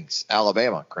things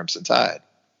Alabama Crimson Tide.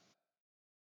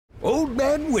 Old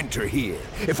Man Winter here.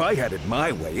 If I had it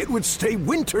my way, it would stay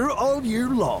winter all year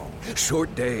long.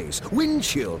 Short days, wind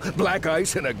chill, black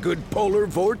ice, and a good polar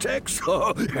vortex.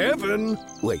 Oh, heaven.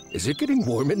 Wait, is it getting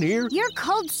warm in here? Your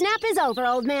cold snap is over,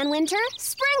 Old Man Winter.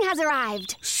 Spring has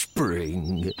arrived.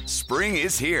 Spring. Spring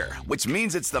is here, which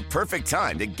means it's the perfect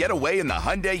time to get away in the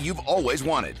Hyundai you've always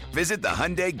wanted. Visit the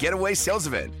Hyundai Getaway Sales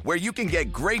Event, where you can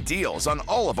get great deals on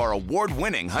all of our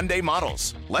award-winning Hyundai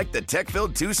models, like the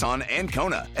tech-filled Tucson and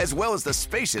Kona, as well as the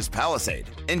spacious Palisade.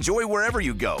 Enjoy wherever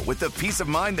you go with the peace of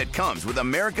mind that comes with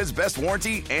America's best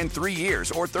warranty and 3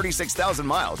 years or 36,000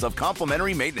 miles of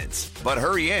complimentary maintenance. But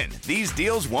hurry in, these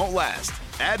deals won't last.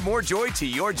 Add more joy to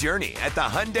your journey at the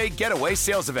Hyundai Getaway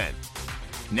Sales Event.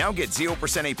 Now get 0%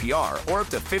 APR or up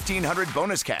to $1,500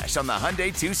 bonus cash on the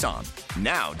Hyundai Tucson.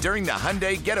 Now, during the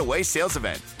Hyundai Getaway Sales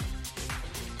Event.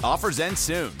 Offers end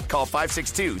soon. Call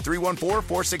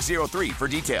 562-314-4603 for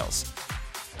details.